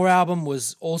sophomore album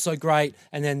was also great,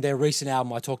 and then their recent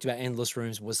album I talked about, Endless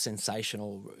Rooms, was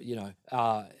sensational. You know,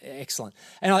 excellent.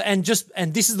 And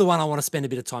this is the one I want to spend a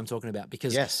bit of time talking about,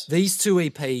 because these 2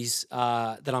 EPs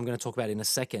that I'm going to talk about in a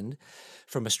second,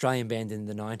 from Australian band in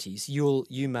the 90s,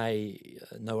 you may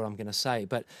know what I'm going to say,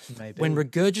 but when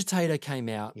Regurgitator came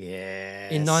out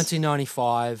in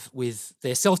 1995 with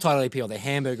their self-titled EP, or their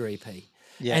Hamburger EP,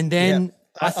 and then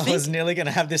I was nearly going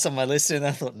to have this on my list, and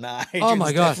I thought, oh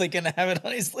my God, definitely going to have it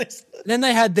on his list. Then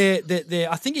they had their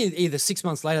I think either 6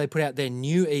 months later they put out their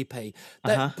new EP.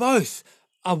 That both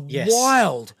are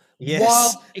wild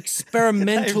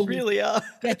experimental They really are.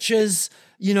 sketches.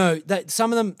 You know, that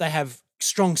some of them, they have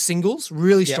strong singles,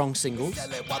 really strong singles.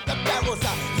 What the barrels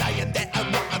are lying there,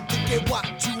 and what I'm thinking, what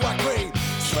you agree.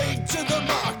 Straight to the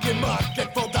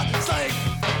market for the slave.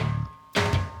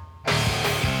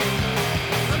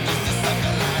 I'm just a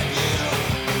sucker like you.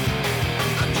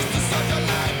 I'm just a sucker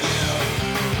like you.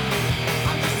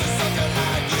 I'm just a sucker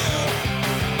like you.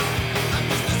 I'm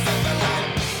just a sucker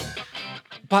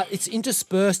like. But it's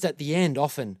interspersed at the end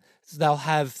often. They'll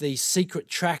have these secret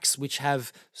tracks which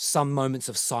have some moments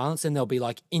of silence, and they'll be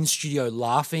like in studio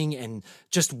laughing and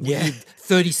just weird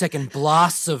 30-second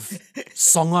blasts of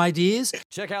song ideas.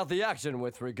 Check out the action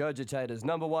with Regurgitator's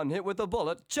 #1 hit with a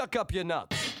bullet, Chuck Up Your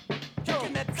Nuts.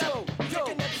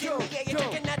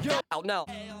 Out now.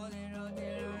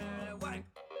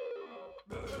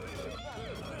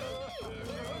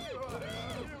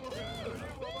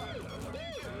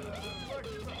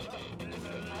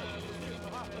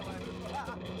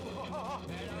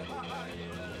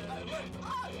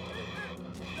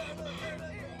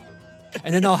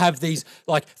 And then they'll have these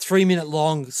like 3-minute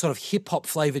long sort of hip hop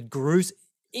flavored grooves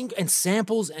and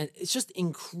samples, and it's just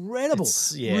incredible.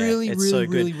 Really, it's really, so good.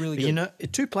 really, really But good. you know,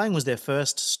 Two Playing was their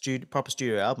first proper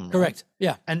studio album, right? Correct.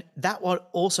 Yeah. And that one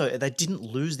also, they didn't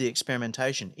lose the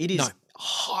experimentation. It is No.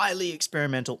 highly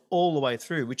experimental all the way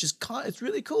through, which is it's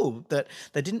really cool that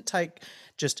they didn't take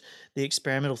just the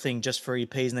experimental thing just for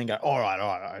EPs and then go, all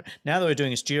right. Now that we're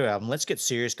doing a studio album, let's get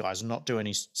serious, guys, and not do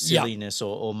any silliness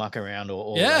or muck around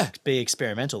or like be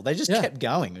experimental. They just kept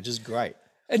going, which is great.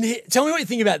 And tell me what you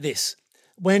think about this.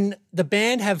 When the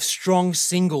band have strong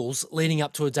singles leading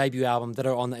up to a debut album that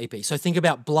are on the EP. So think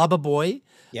about Blubber Boy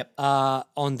Yep.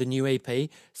 on the new EP.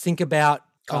 Think about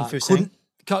Kung Fu Couldn't-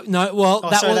 No, well,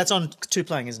 Oh, sorry, that's on Two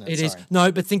Playing, isn't it? It is. Sorry.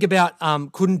 No, but think about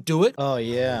Couldn't Do It. Oh,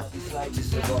 yeah.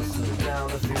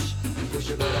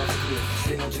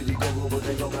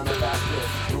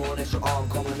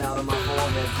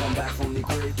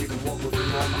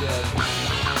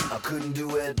 I couldn't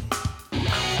do it.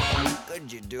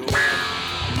 Could you do it? No,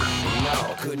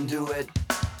 I couldn't do it.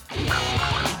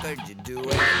 Could you do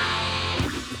it?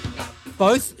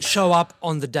 Both show up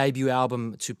on the debut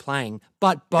album To Playing,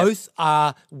 but both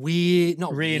are weird,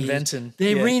 not Reinventing. Weird.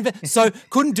 They're Yeah. reinventing. So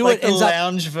Couldn't Do Like It the ends up.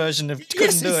 lounge version of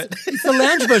Couldn't Do It. It's the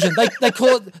lounge version. They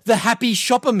call it the Happy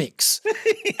Shopper Mix.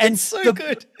 And It's so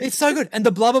good. It's so good. And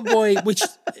the Blubber Boy, which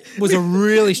was a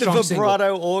really The strong single.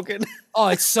 vibrato organ. Oh,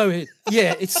 it's so weird.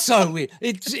 Yeah, it's so weird.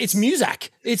 It's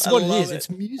music. It's what it love is. It's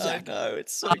I music. know,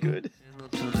 it's so good.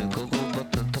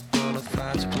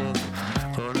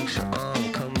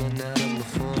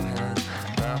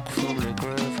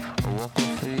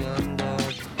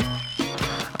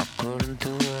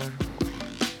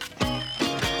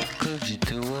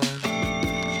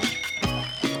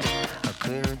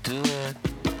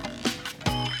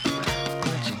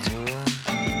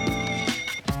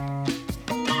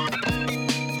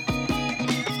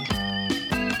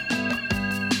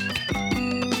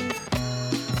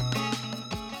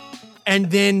 And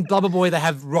then Blubber Boy, they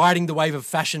have Riding the Wave of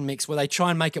Fashion Mix, where they try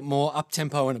and make it more up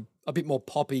tempo and a bit more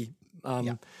poppy.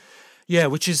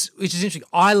 Which is interesting.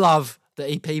 I love the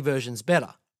EP versions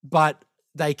better, but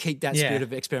they keep that spirit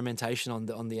of experimentation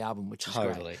on the album, which is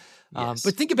Totally. great. Yes.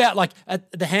 But think about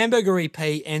the Hamburger EP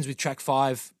ends with track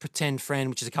 5, Pretend Friend,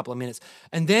 which is a couple of minutes,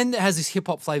 and then it has this hip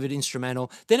hop flavored instrumental.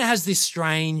 Then it has this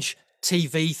strange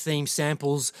TV theme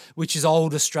samples, which is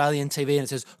old Australian TV, and it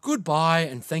says goodbye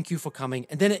and thank you for coming,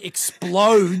 and then it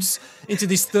explodes into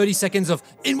this 30 seconds of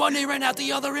in one ear and out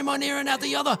the other, in one ear and out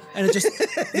the other, and it just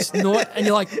this noise, and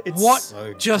you're like, what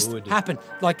so just good. happened?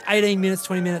 Like 18 minutes,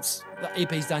 20 minutes, the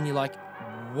EP's done. You're like,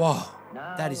 whoa,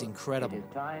 that is incredible. It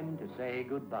is time to say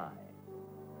goodbye.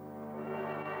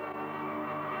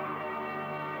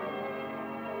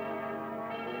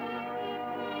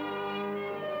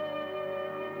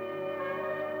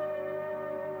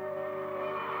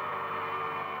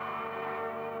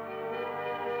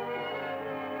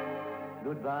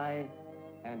 Goodbye,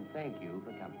 and thank you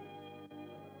for coming.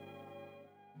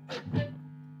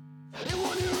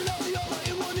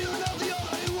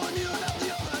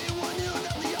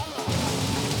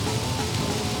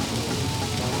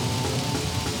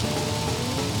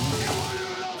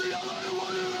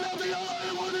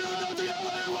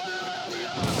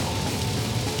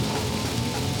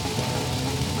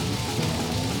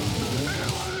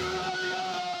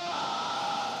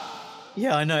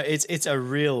 Yeah, I know. It's a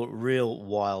real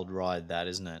wild ride, that,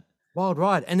 isn't it? Wild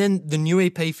ride. And then the new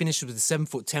EP finishes with the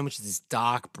 7'10", which is this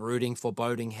dark, brooding,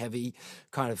 foreboding, heavy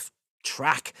kind of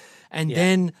track. And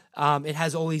then it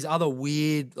has all these other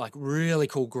weird, like really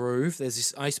cool groove. There's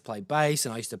this, I used to play bass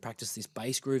and I used to practice this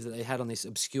bass groove that they had on this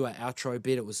obscure outro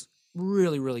bit. It was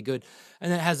really, really good.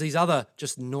 And then it has these other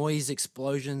just noise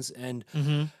explosions. And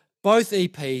both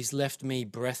EPs left me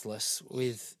breathless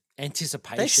with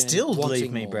anticipation. They still wanting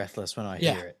leave me more. breathless when I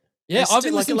Yeah. hear it. Yeah, They I've still-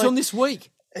 been listening to them this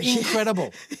week.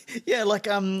 Incredible. Yeah, like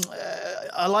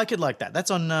I like it like that. That's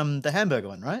on the Hamburger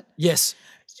one, right? Yes.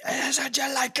 Yes, I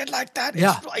just like it like that.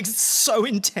 Yeah. It's like so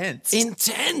intense.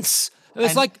 Intense. It's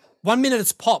And- like 1 minute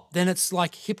it's pop, then it's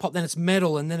like hip hop, then it's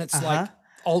metal, and then it's like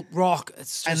alt rock.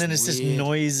 It's just and then it's this weird.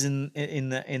 noise in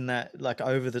that like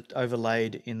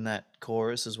overlaid in that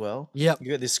chorus as well. Yep. You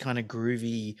got this kind of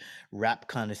groovy rap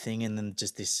kind of thing, and then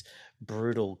just this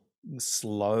brutal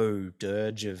slow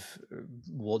dirge of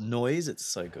noise. It's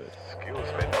so good. Excuse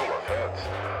me, no offense,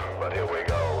 but here we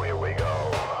go, here we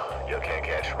go. You can't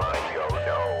catch my ego,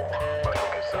 no, but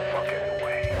look, it's the fucking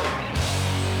way.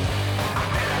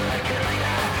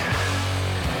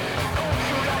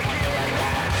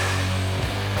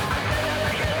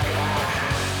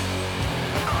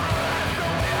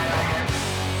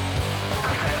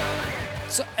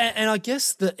 So, and I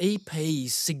guess the EPs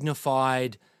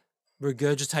signified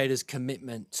Regurgitator's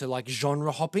commitment to like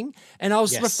genre hopping. And I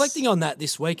was Yes. reflecting on that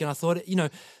this week, and I thought, you know,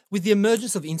 with the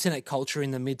emergence of internet culture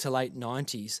in the mid to late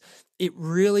 90s, it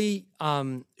really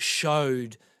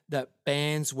showed that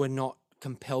bands were not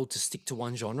compelled to stick to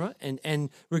one genre. And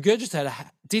Regurgitator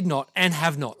did not and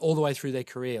have not all the way through their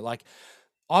career. Like,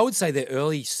 I would say their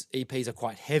early EPs are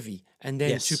quite heavy, and then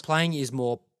Yes. To Playing is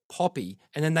more poppy,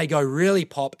 and then they go really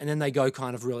pop, and then they go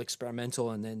kind of real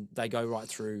experimental, and then they go right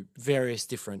through various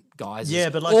different guises. Yeah,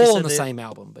 but like you all said, on the they're- same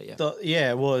album. But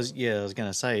yeah, I was going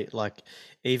to say, like,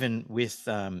 even with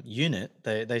Unit,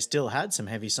 they still had some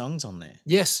heavy songs on there.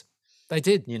 yes, they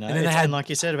did. You know, and then they it's- had and like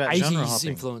you said about genre 80s hopping.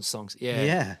 influence songs.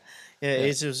 Yeah. It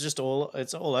was just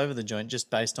it's all over the joint, just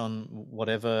based on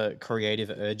whatever creative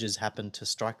urges happened to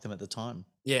strike them at the time.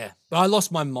 Yeah, but I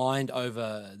lost my mind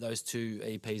over those two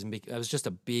EPs, and it was just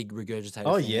a big Regurgitator.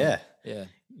 Oh for me. yeah,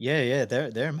 yeah,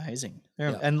 they're amazing.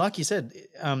 Yeah. And like you said,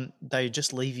 they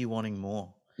just leave you wanting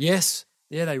more. yes,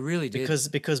 yeah, they really did.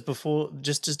 Because before,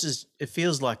 just as it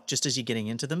feels like, just as you're getting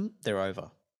into them, they're over.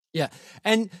 Yeah,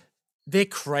 and they're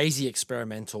crazy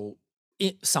experimental,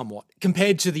 somewhat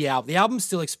compared to the album. The album's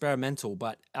still experimental,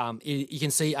 but you can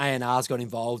see A&R's got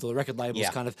involved, or the record labels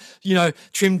Yeah. kind of, you know,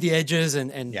 trimmed the edges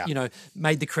and Yeah. you know,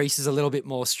 made the creases a little bit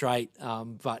more straight.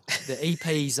 But the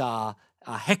EPs are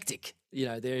hectic. You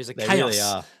know, there is a They chaos. really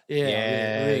are. Yeah, I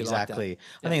really like exactly.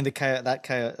 that. I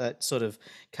think that sort of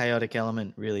chaotic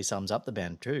element really sums up the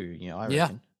band too. You know, I Yeah.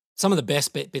 reckon. Some of the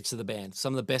best bits of the band,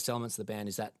 some of the best elements of the band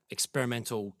is that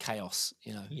experimental chaos.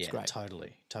 You know, Yeah, it's great.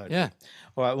 totally. Yeah.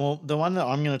 All right. Well, the one that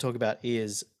I'm going to talk about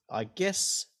is, I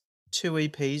guess, 2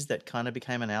 EPs that kind of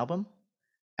became an album,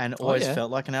 and always yeah.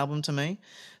 felt like an album to me.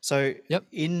 So, Yep.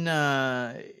 in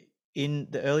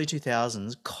the early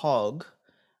 2000s, Cog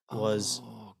was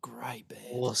great band.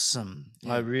 awesome.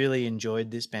 Yeah. I really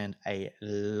enjoyed this band a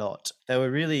lot. They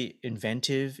were really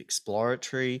inventive,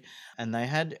 exploratory, and they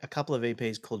had a couple of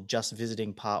EPs called Just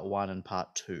Visiting Part 1 and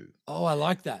Part 2. Oh, I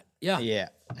like that. Yeah. Yeah,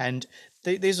 and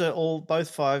these are all both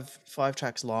five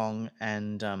tracks long,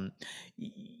 and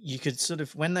you could sort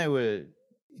of, when they were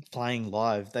playing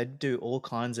live, they'd do all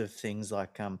kinds of things.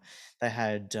 Like they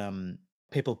had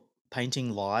people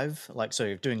painting live, like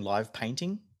doing live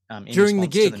painting in During the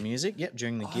response to gig? the music. Yep,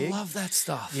 during the I gig. love that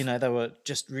stuff. You know, they were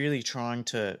just really trying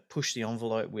to push the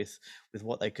envelope with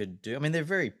what they could do. I mean, they're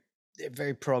very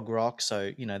prog rock,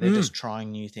 so you know they're just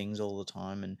trying new things all the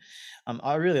time. And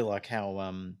I really like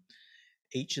how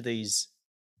each of these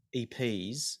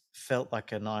EPs felt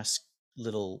like a nice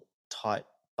little tight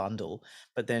bundle,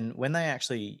 but then when they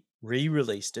actually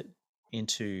re-released it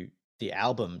into the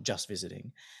album Just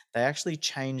Visiting, they actually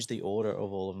changed the order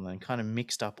of all of them and kind of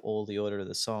mixed up all the order of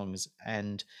the songs,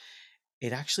 and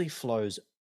it actually flows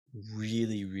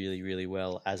really, really, really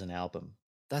well as an album.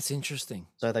 That's interesting.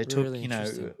 So they took, Really you know,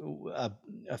 interesting.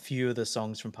 a few of the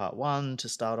songs from part 1 to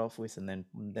start off with, and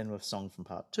then a song from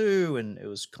part 2, and it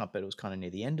was kind of near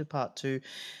the end of part 2,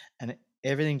 and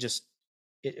everything just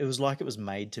it was like it was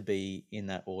made to be in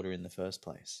that order in the first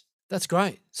place. That's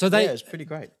great. So they Yeah, it's pretty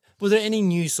great. were there any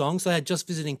new songs? They had Just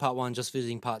Visiting Part 1, Just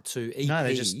Visiting Part 2 EPs. No,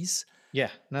 they just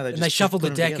Yeah, no, and they shuffled the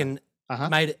put 'em deck together.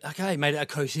 and made it a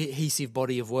cohesive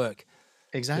body of work.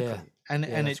 Exactly. Yeah. And Yeah,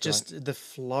 and that's it just the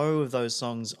flow of those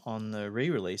songs on the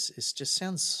re-release just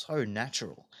sounds so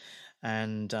natural.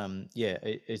 And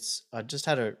it's I just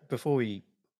had before we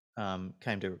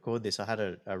came to record this, I had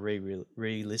a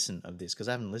re-listen of this because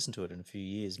I haven't listened to it in a few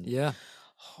years. And Yeah.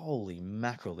 holy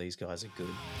mackerel, these guys are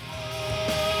good.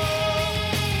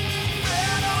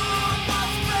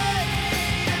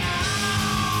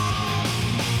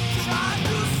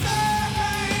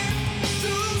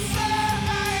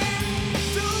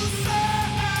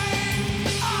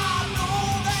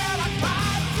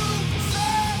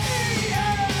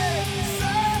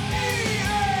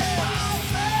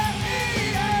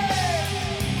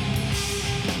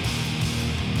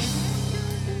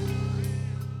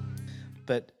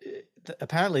 But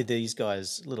apparently these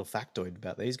guys, little factoid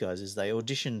about these guys is they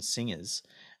auditioned singers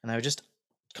and they were just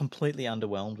completely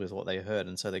underwhelmed with what they heard,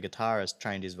 and so the guitarist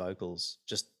trained his vocals,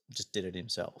 just did it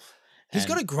himself. He's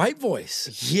got a great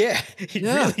voice. Yeah, he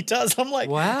Yeah. really does. I'm like,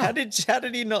 Wow. how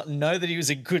did he not know that he was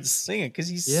a good singer? Because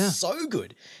he's so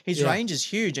good. His Yeah. range is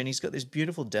huge, and he's got this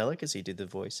beautiful delicacy to the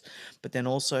voice, but then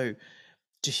also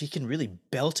he can really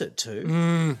belt it too.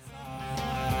 Mm.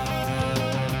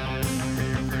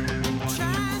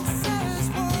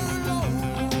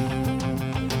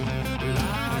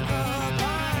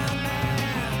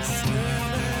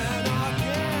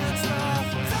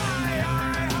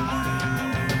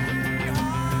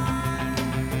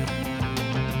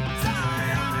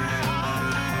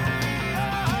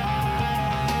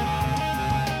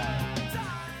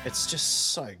 It's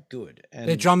just so good. And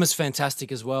Their drummer's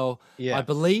fantastic as well. Yeah. I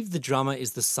believe the drummer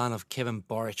is the son of Kevin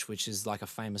Borich, which is like a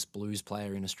famous blues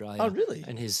player in Australia. Oh, really?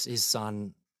 And his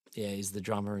son, is the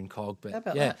drummer in Cog. But How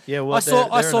about yeah, that? Yeah, well, I saw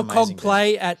they're an Cog amazing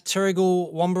play at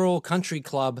Terrigal Wamberal Country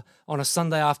Club on a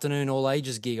Sunday afternoon all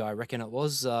ages gig. I reckon it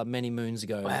was many moons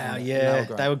ago. Wow, and yeah,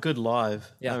 great. they were good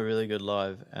live. Yeah. They were really good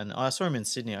live, and I saw them in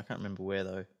Sydney. I can't remember where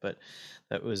though, but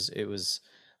it was.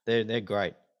 They're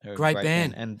great. They're a Great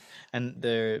band. and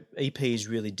their EPs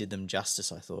really did them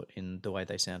justice. I thought in the way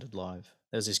they sounded live.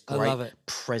 There's this I love great it.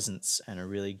 presence and a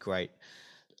really great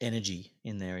energy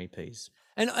in their E EPs.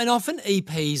 And often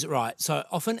EPs, right? So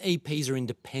often EPs are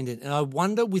independent, and I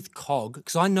wonder with Cog,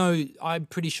 because I'm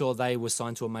pretty sure they were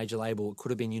signed to a major label. It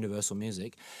could have been Universal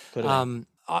Music. Could have been.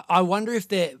 I wonder if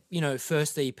their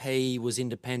first EP was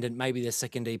independent, maybe their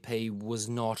second EP was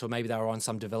not, or maybe they were on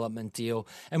some development deal.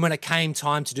 And when it came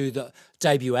time to do the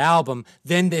debut album,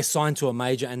 then they're signed to a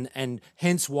major, and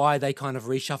hence why they kind of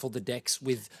reshuffled the decks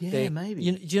with their.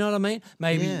 maybe. Do you know what I mean?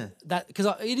 Maybe Yeah. that, because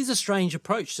it is a strange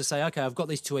approach to say, okay, I've got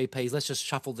these two EPs, let's just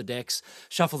shuffle the decks,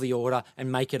 shuffle the order, and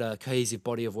make it a cohesive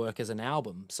body of work as an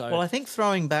album. So Well, I think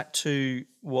throwing back to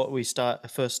what we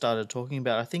first started talking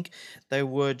about, I think they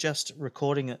were just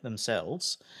recording it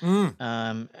themselves,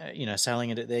 selling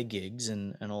it at their gigs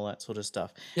and all that sort of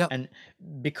stuff. Yep. And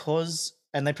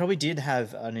and they probably did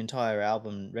have an entire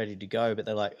album ready to go, but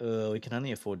they're like, we can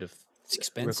only afford to it's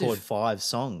expensive. record 5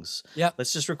 songs. Yep.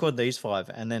 Let's just record these 5,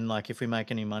 and then like if we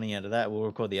make any money out of that, we'll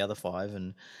record the other 5,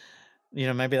 and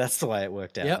maybe that's the way it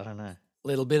worked out. Yep. I don't know.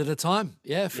 Little bit at a time.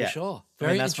 Yeah, for Yeah. sure. I mean,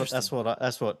 Very that's interesting.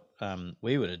 that's what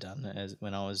we would have done as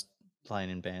when I was playing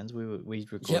in bands. We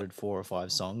recorded 4 or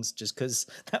 5 songs just because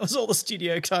that was all the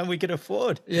studio time we could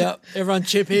afford. Yeah, everyone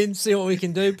chip in, see what we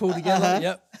can do, pull together.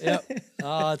 Yep.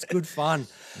 Oh, it's good fun.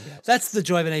 That's the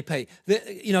joy of an EP.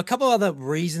 A couple of other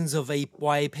reasons of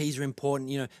why EPs are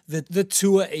important. The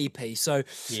tour EP. So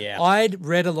Yeah. I'd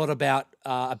read a lot about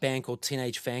a band called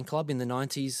Teenage Fan Club in the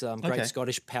 90s. Great Okay.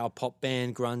 Scottish power pop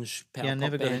band, grunge power Yeah, I pop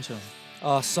never got band. into them.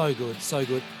 Oh, so good, so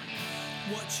good.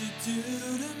 What you do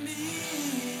to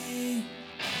me,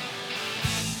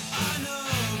 I know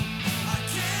I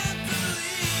can't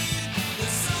believe there's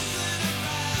something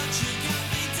about you got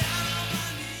me down on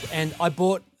my knees. And I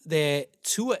bought their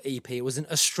tour EP. It was an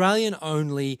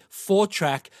Australian-only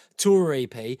 4-track tour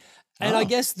EP. And I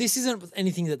guess this isn't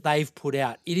anything that they've put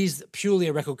out. It is purely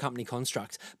a record company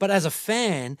construct. But as a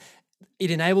fan,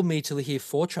 it enabled me to hear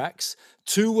 4 tracks.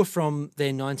 2 were from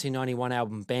their 1991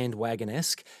 album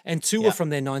Bandwagon-esque, and 2 were from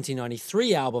their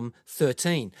 1993 album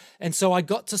 13. And so I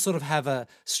got to sort of have a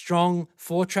strong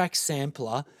 4-track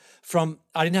sampler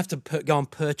I didn't have to go and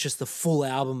purchase the full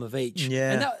album of each.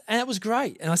 Yeah. And it was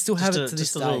great. And I still have it to this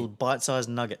just a day. little bite-sized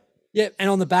nugget. Yeah, and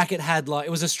on the back it had it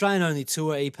was Australian only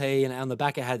tour EP, and on the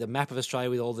back it had the map of Australia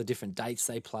with all the different dates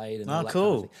they played. And all that kind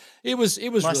of Cool. thing. It was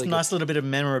Nice, really good. nice little bit of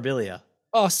memorabilia.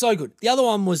 Oh, so good. The other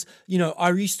one was, I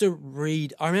used to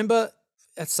read. I remember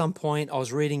at some point I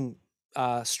was reading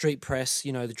Street Press,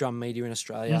 the drum media in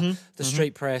Australia, the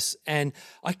Street Press, and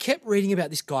I kept reading about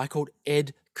this guy called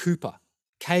Ed Cooper.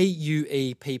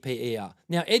 Kuepper.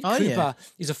 Now, Ed Cooper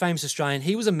is a famous Australian.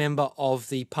 He was a member of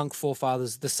the punk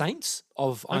forefathers, the Saints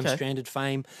of I'm Stranded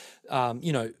fame.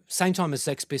 Same time as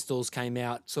Sex Pistols came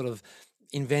out, sort of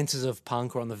inventors of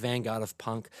punk or on the vanguard of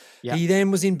punk. Yep. He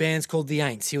then was in bands called The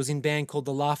Aints. He was in a band called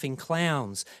The Laughing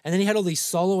Clowns. And then he had all these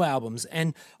solo albums.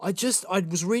 And I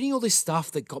was reading all this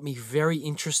stuff that got me very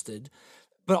interested,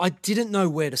 but I didn't know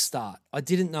where to start. I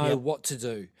didn't know what to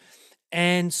do.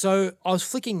 And so I was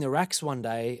flicking the racks one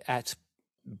day at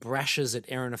Brash's at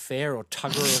Erin Affair or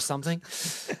Tugger or something,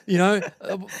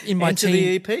 in my Into team.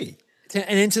 the EP.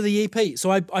 And enter the EP. So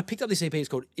I picked up this EP. It's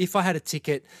called If I Had a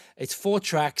Ticket. It's 4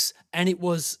 tracks, and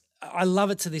I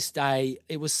love it to this day.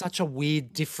 It was such a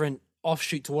weird, different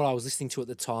offshoot to what I was listening to at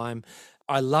the time.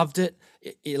 I loved it.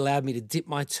 It allowed me to dip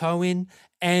my toe in.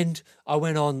 And I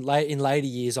went on in later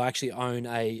years. I actually own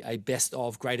a best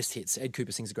of greatest hits. Ed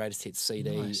Cooper Sings the Greatest Hits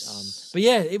CD. Nice. But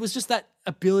yeah, it was just that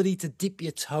ability to dip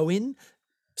your toe in,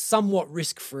 somewhat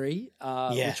risk free,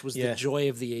 which was the joy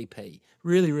of the EP.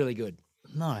 Really, really good.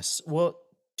 Nice. Well,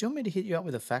 do you want me to hit you up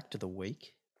with a fact of the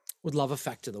week? Would love a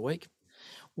fact of the week.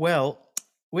 Well,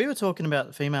 we were talking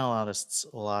about female artists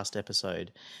last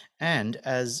episode, and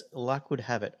as luck would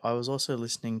have it, I was also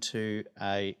listening to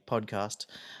a podcast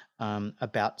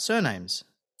about surnames.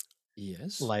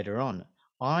 Yes. Later on,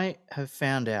 I have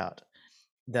found out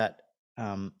that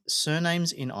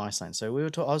surnames in Iceland. So I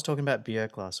was talking about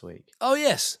Björk last week, Oh,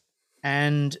 yes.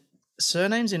 and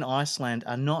surnames in Iceland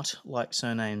are not like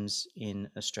surnames in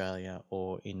Australia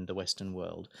or in the Western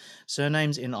world.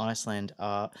 Surnames in Iceland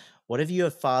are whatever your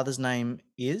father's name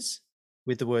is,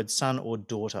 with the word son or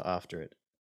daughter after it.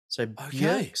 So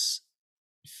Björk's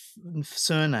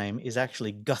surname is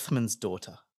actually Guthman's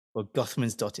daughter or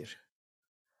Guthmannsdottir.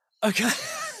 Okay.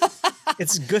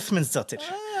 It's Guthmannsdottir.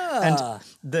 Ah.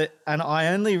 And I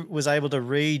only was able to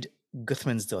read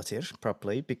Guthmannsdottir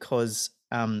properly because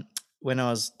when I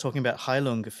was talking about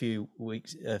Heilung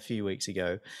a few weeks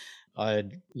ago, I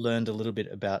had learned a little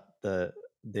bit about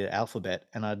the alphabet,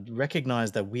 and I'd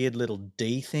recognized the weird little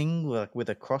D thing with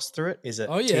a cross through it is a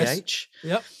TH.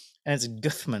 Yep. And it's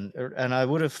Guthman, and I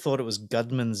would have thought it was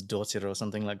Gudmundsdottir or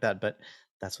something like that, but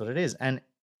that's what it is. And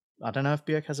I don't know if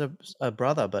Björk has a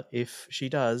brother, but if she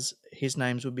does, his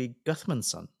names would be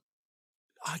Guthmundsson.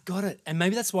 I got it. And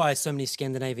maybe that's why so many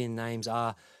Scandinavian names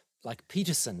are like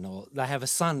Peterson, or they have a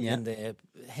son in there,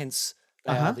 hence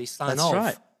they are the son That's of.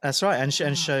 right. That's right.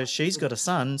 And so she's got a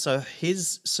son, so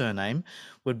his surname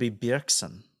would be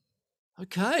Björksson.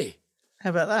 Okay. How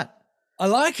about that? I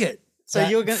like it. So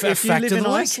you're going if you live in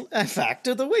Iceland, a fact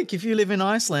of the week. If you live in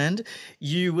Iceland,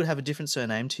 you would have a different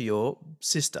surname to your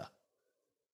sister.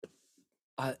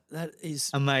 That is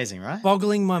amazing, right?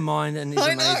 Boggling my mind and is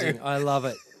amazing. I love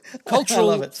it.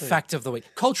 Cultural fact of the week.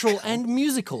 Cultural and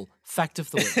musical fact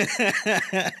of the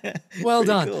week. Well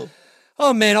done. Cool.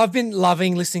 Oh man, I've been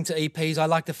loving listening to EPs. I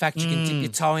like the fact you can dip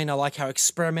your toe in. I like how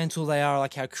experimental they are. I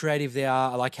like how creative they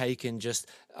are. I like how you can just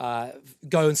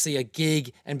go and see a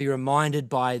gig and be reminded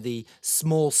by the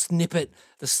small snippet,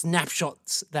 the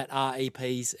snapshots that are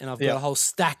EPs. And I've got a whole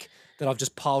stack that I've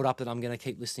just piled up that I'm going to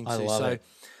keep listening to. I love it.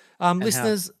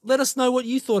 Listeners, let us know what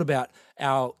you thought about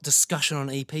our discussion on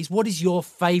EPs. What is your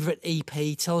favorite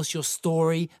EP? Tell us your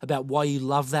story about why you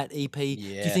love that EP. Do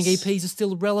you think EPs are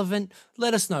still relevant?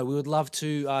 Let us know. We would love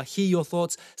to hear your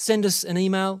thoughts. Send us an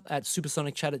email at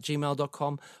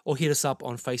supersonicchat@gmail.com or hit us up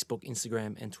on Facebook,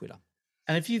 Instagram, and Twitter.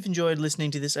 And if you've enjoyed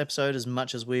listening to this episode as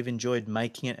much as we've enjoyed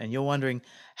making it, and you're wondering,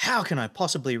 how can I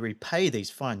possibly repay these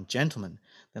fine gentlemen?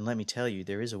 Then let me tell you,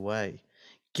 there is a way.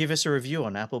 Give us a review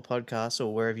on Apple Podcasts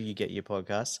or wherever you get your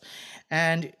podcasts,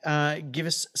 and give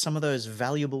us some of those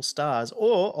valuable stars,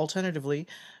 or alternatively,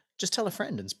 just tell a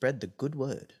friend and spread the good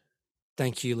word.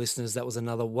 Thank you, listeners. That was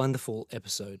another wonderful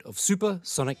episode of Super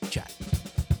Sonic Chat.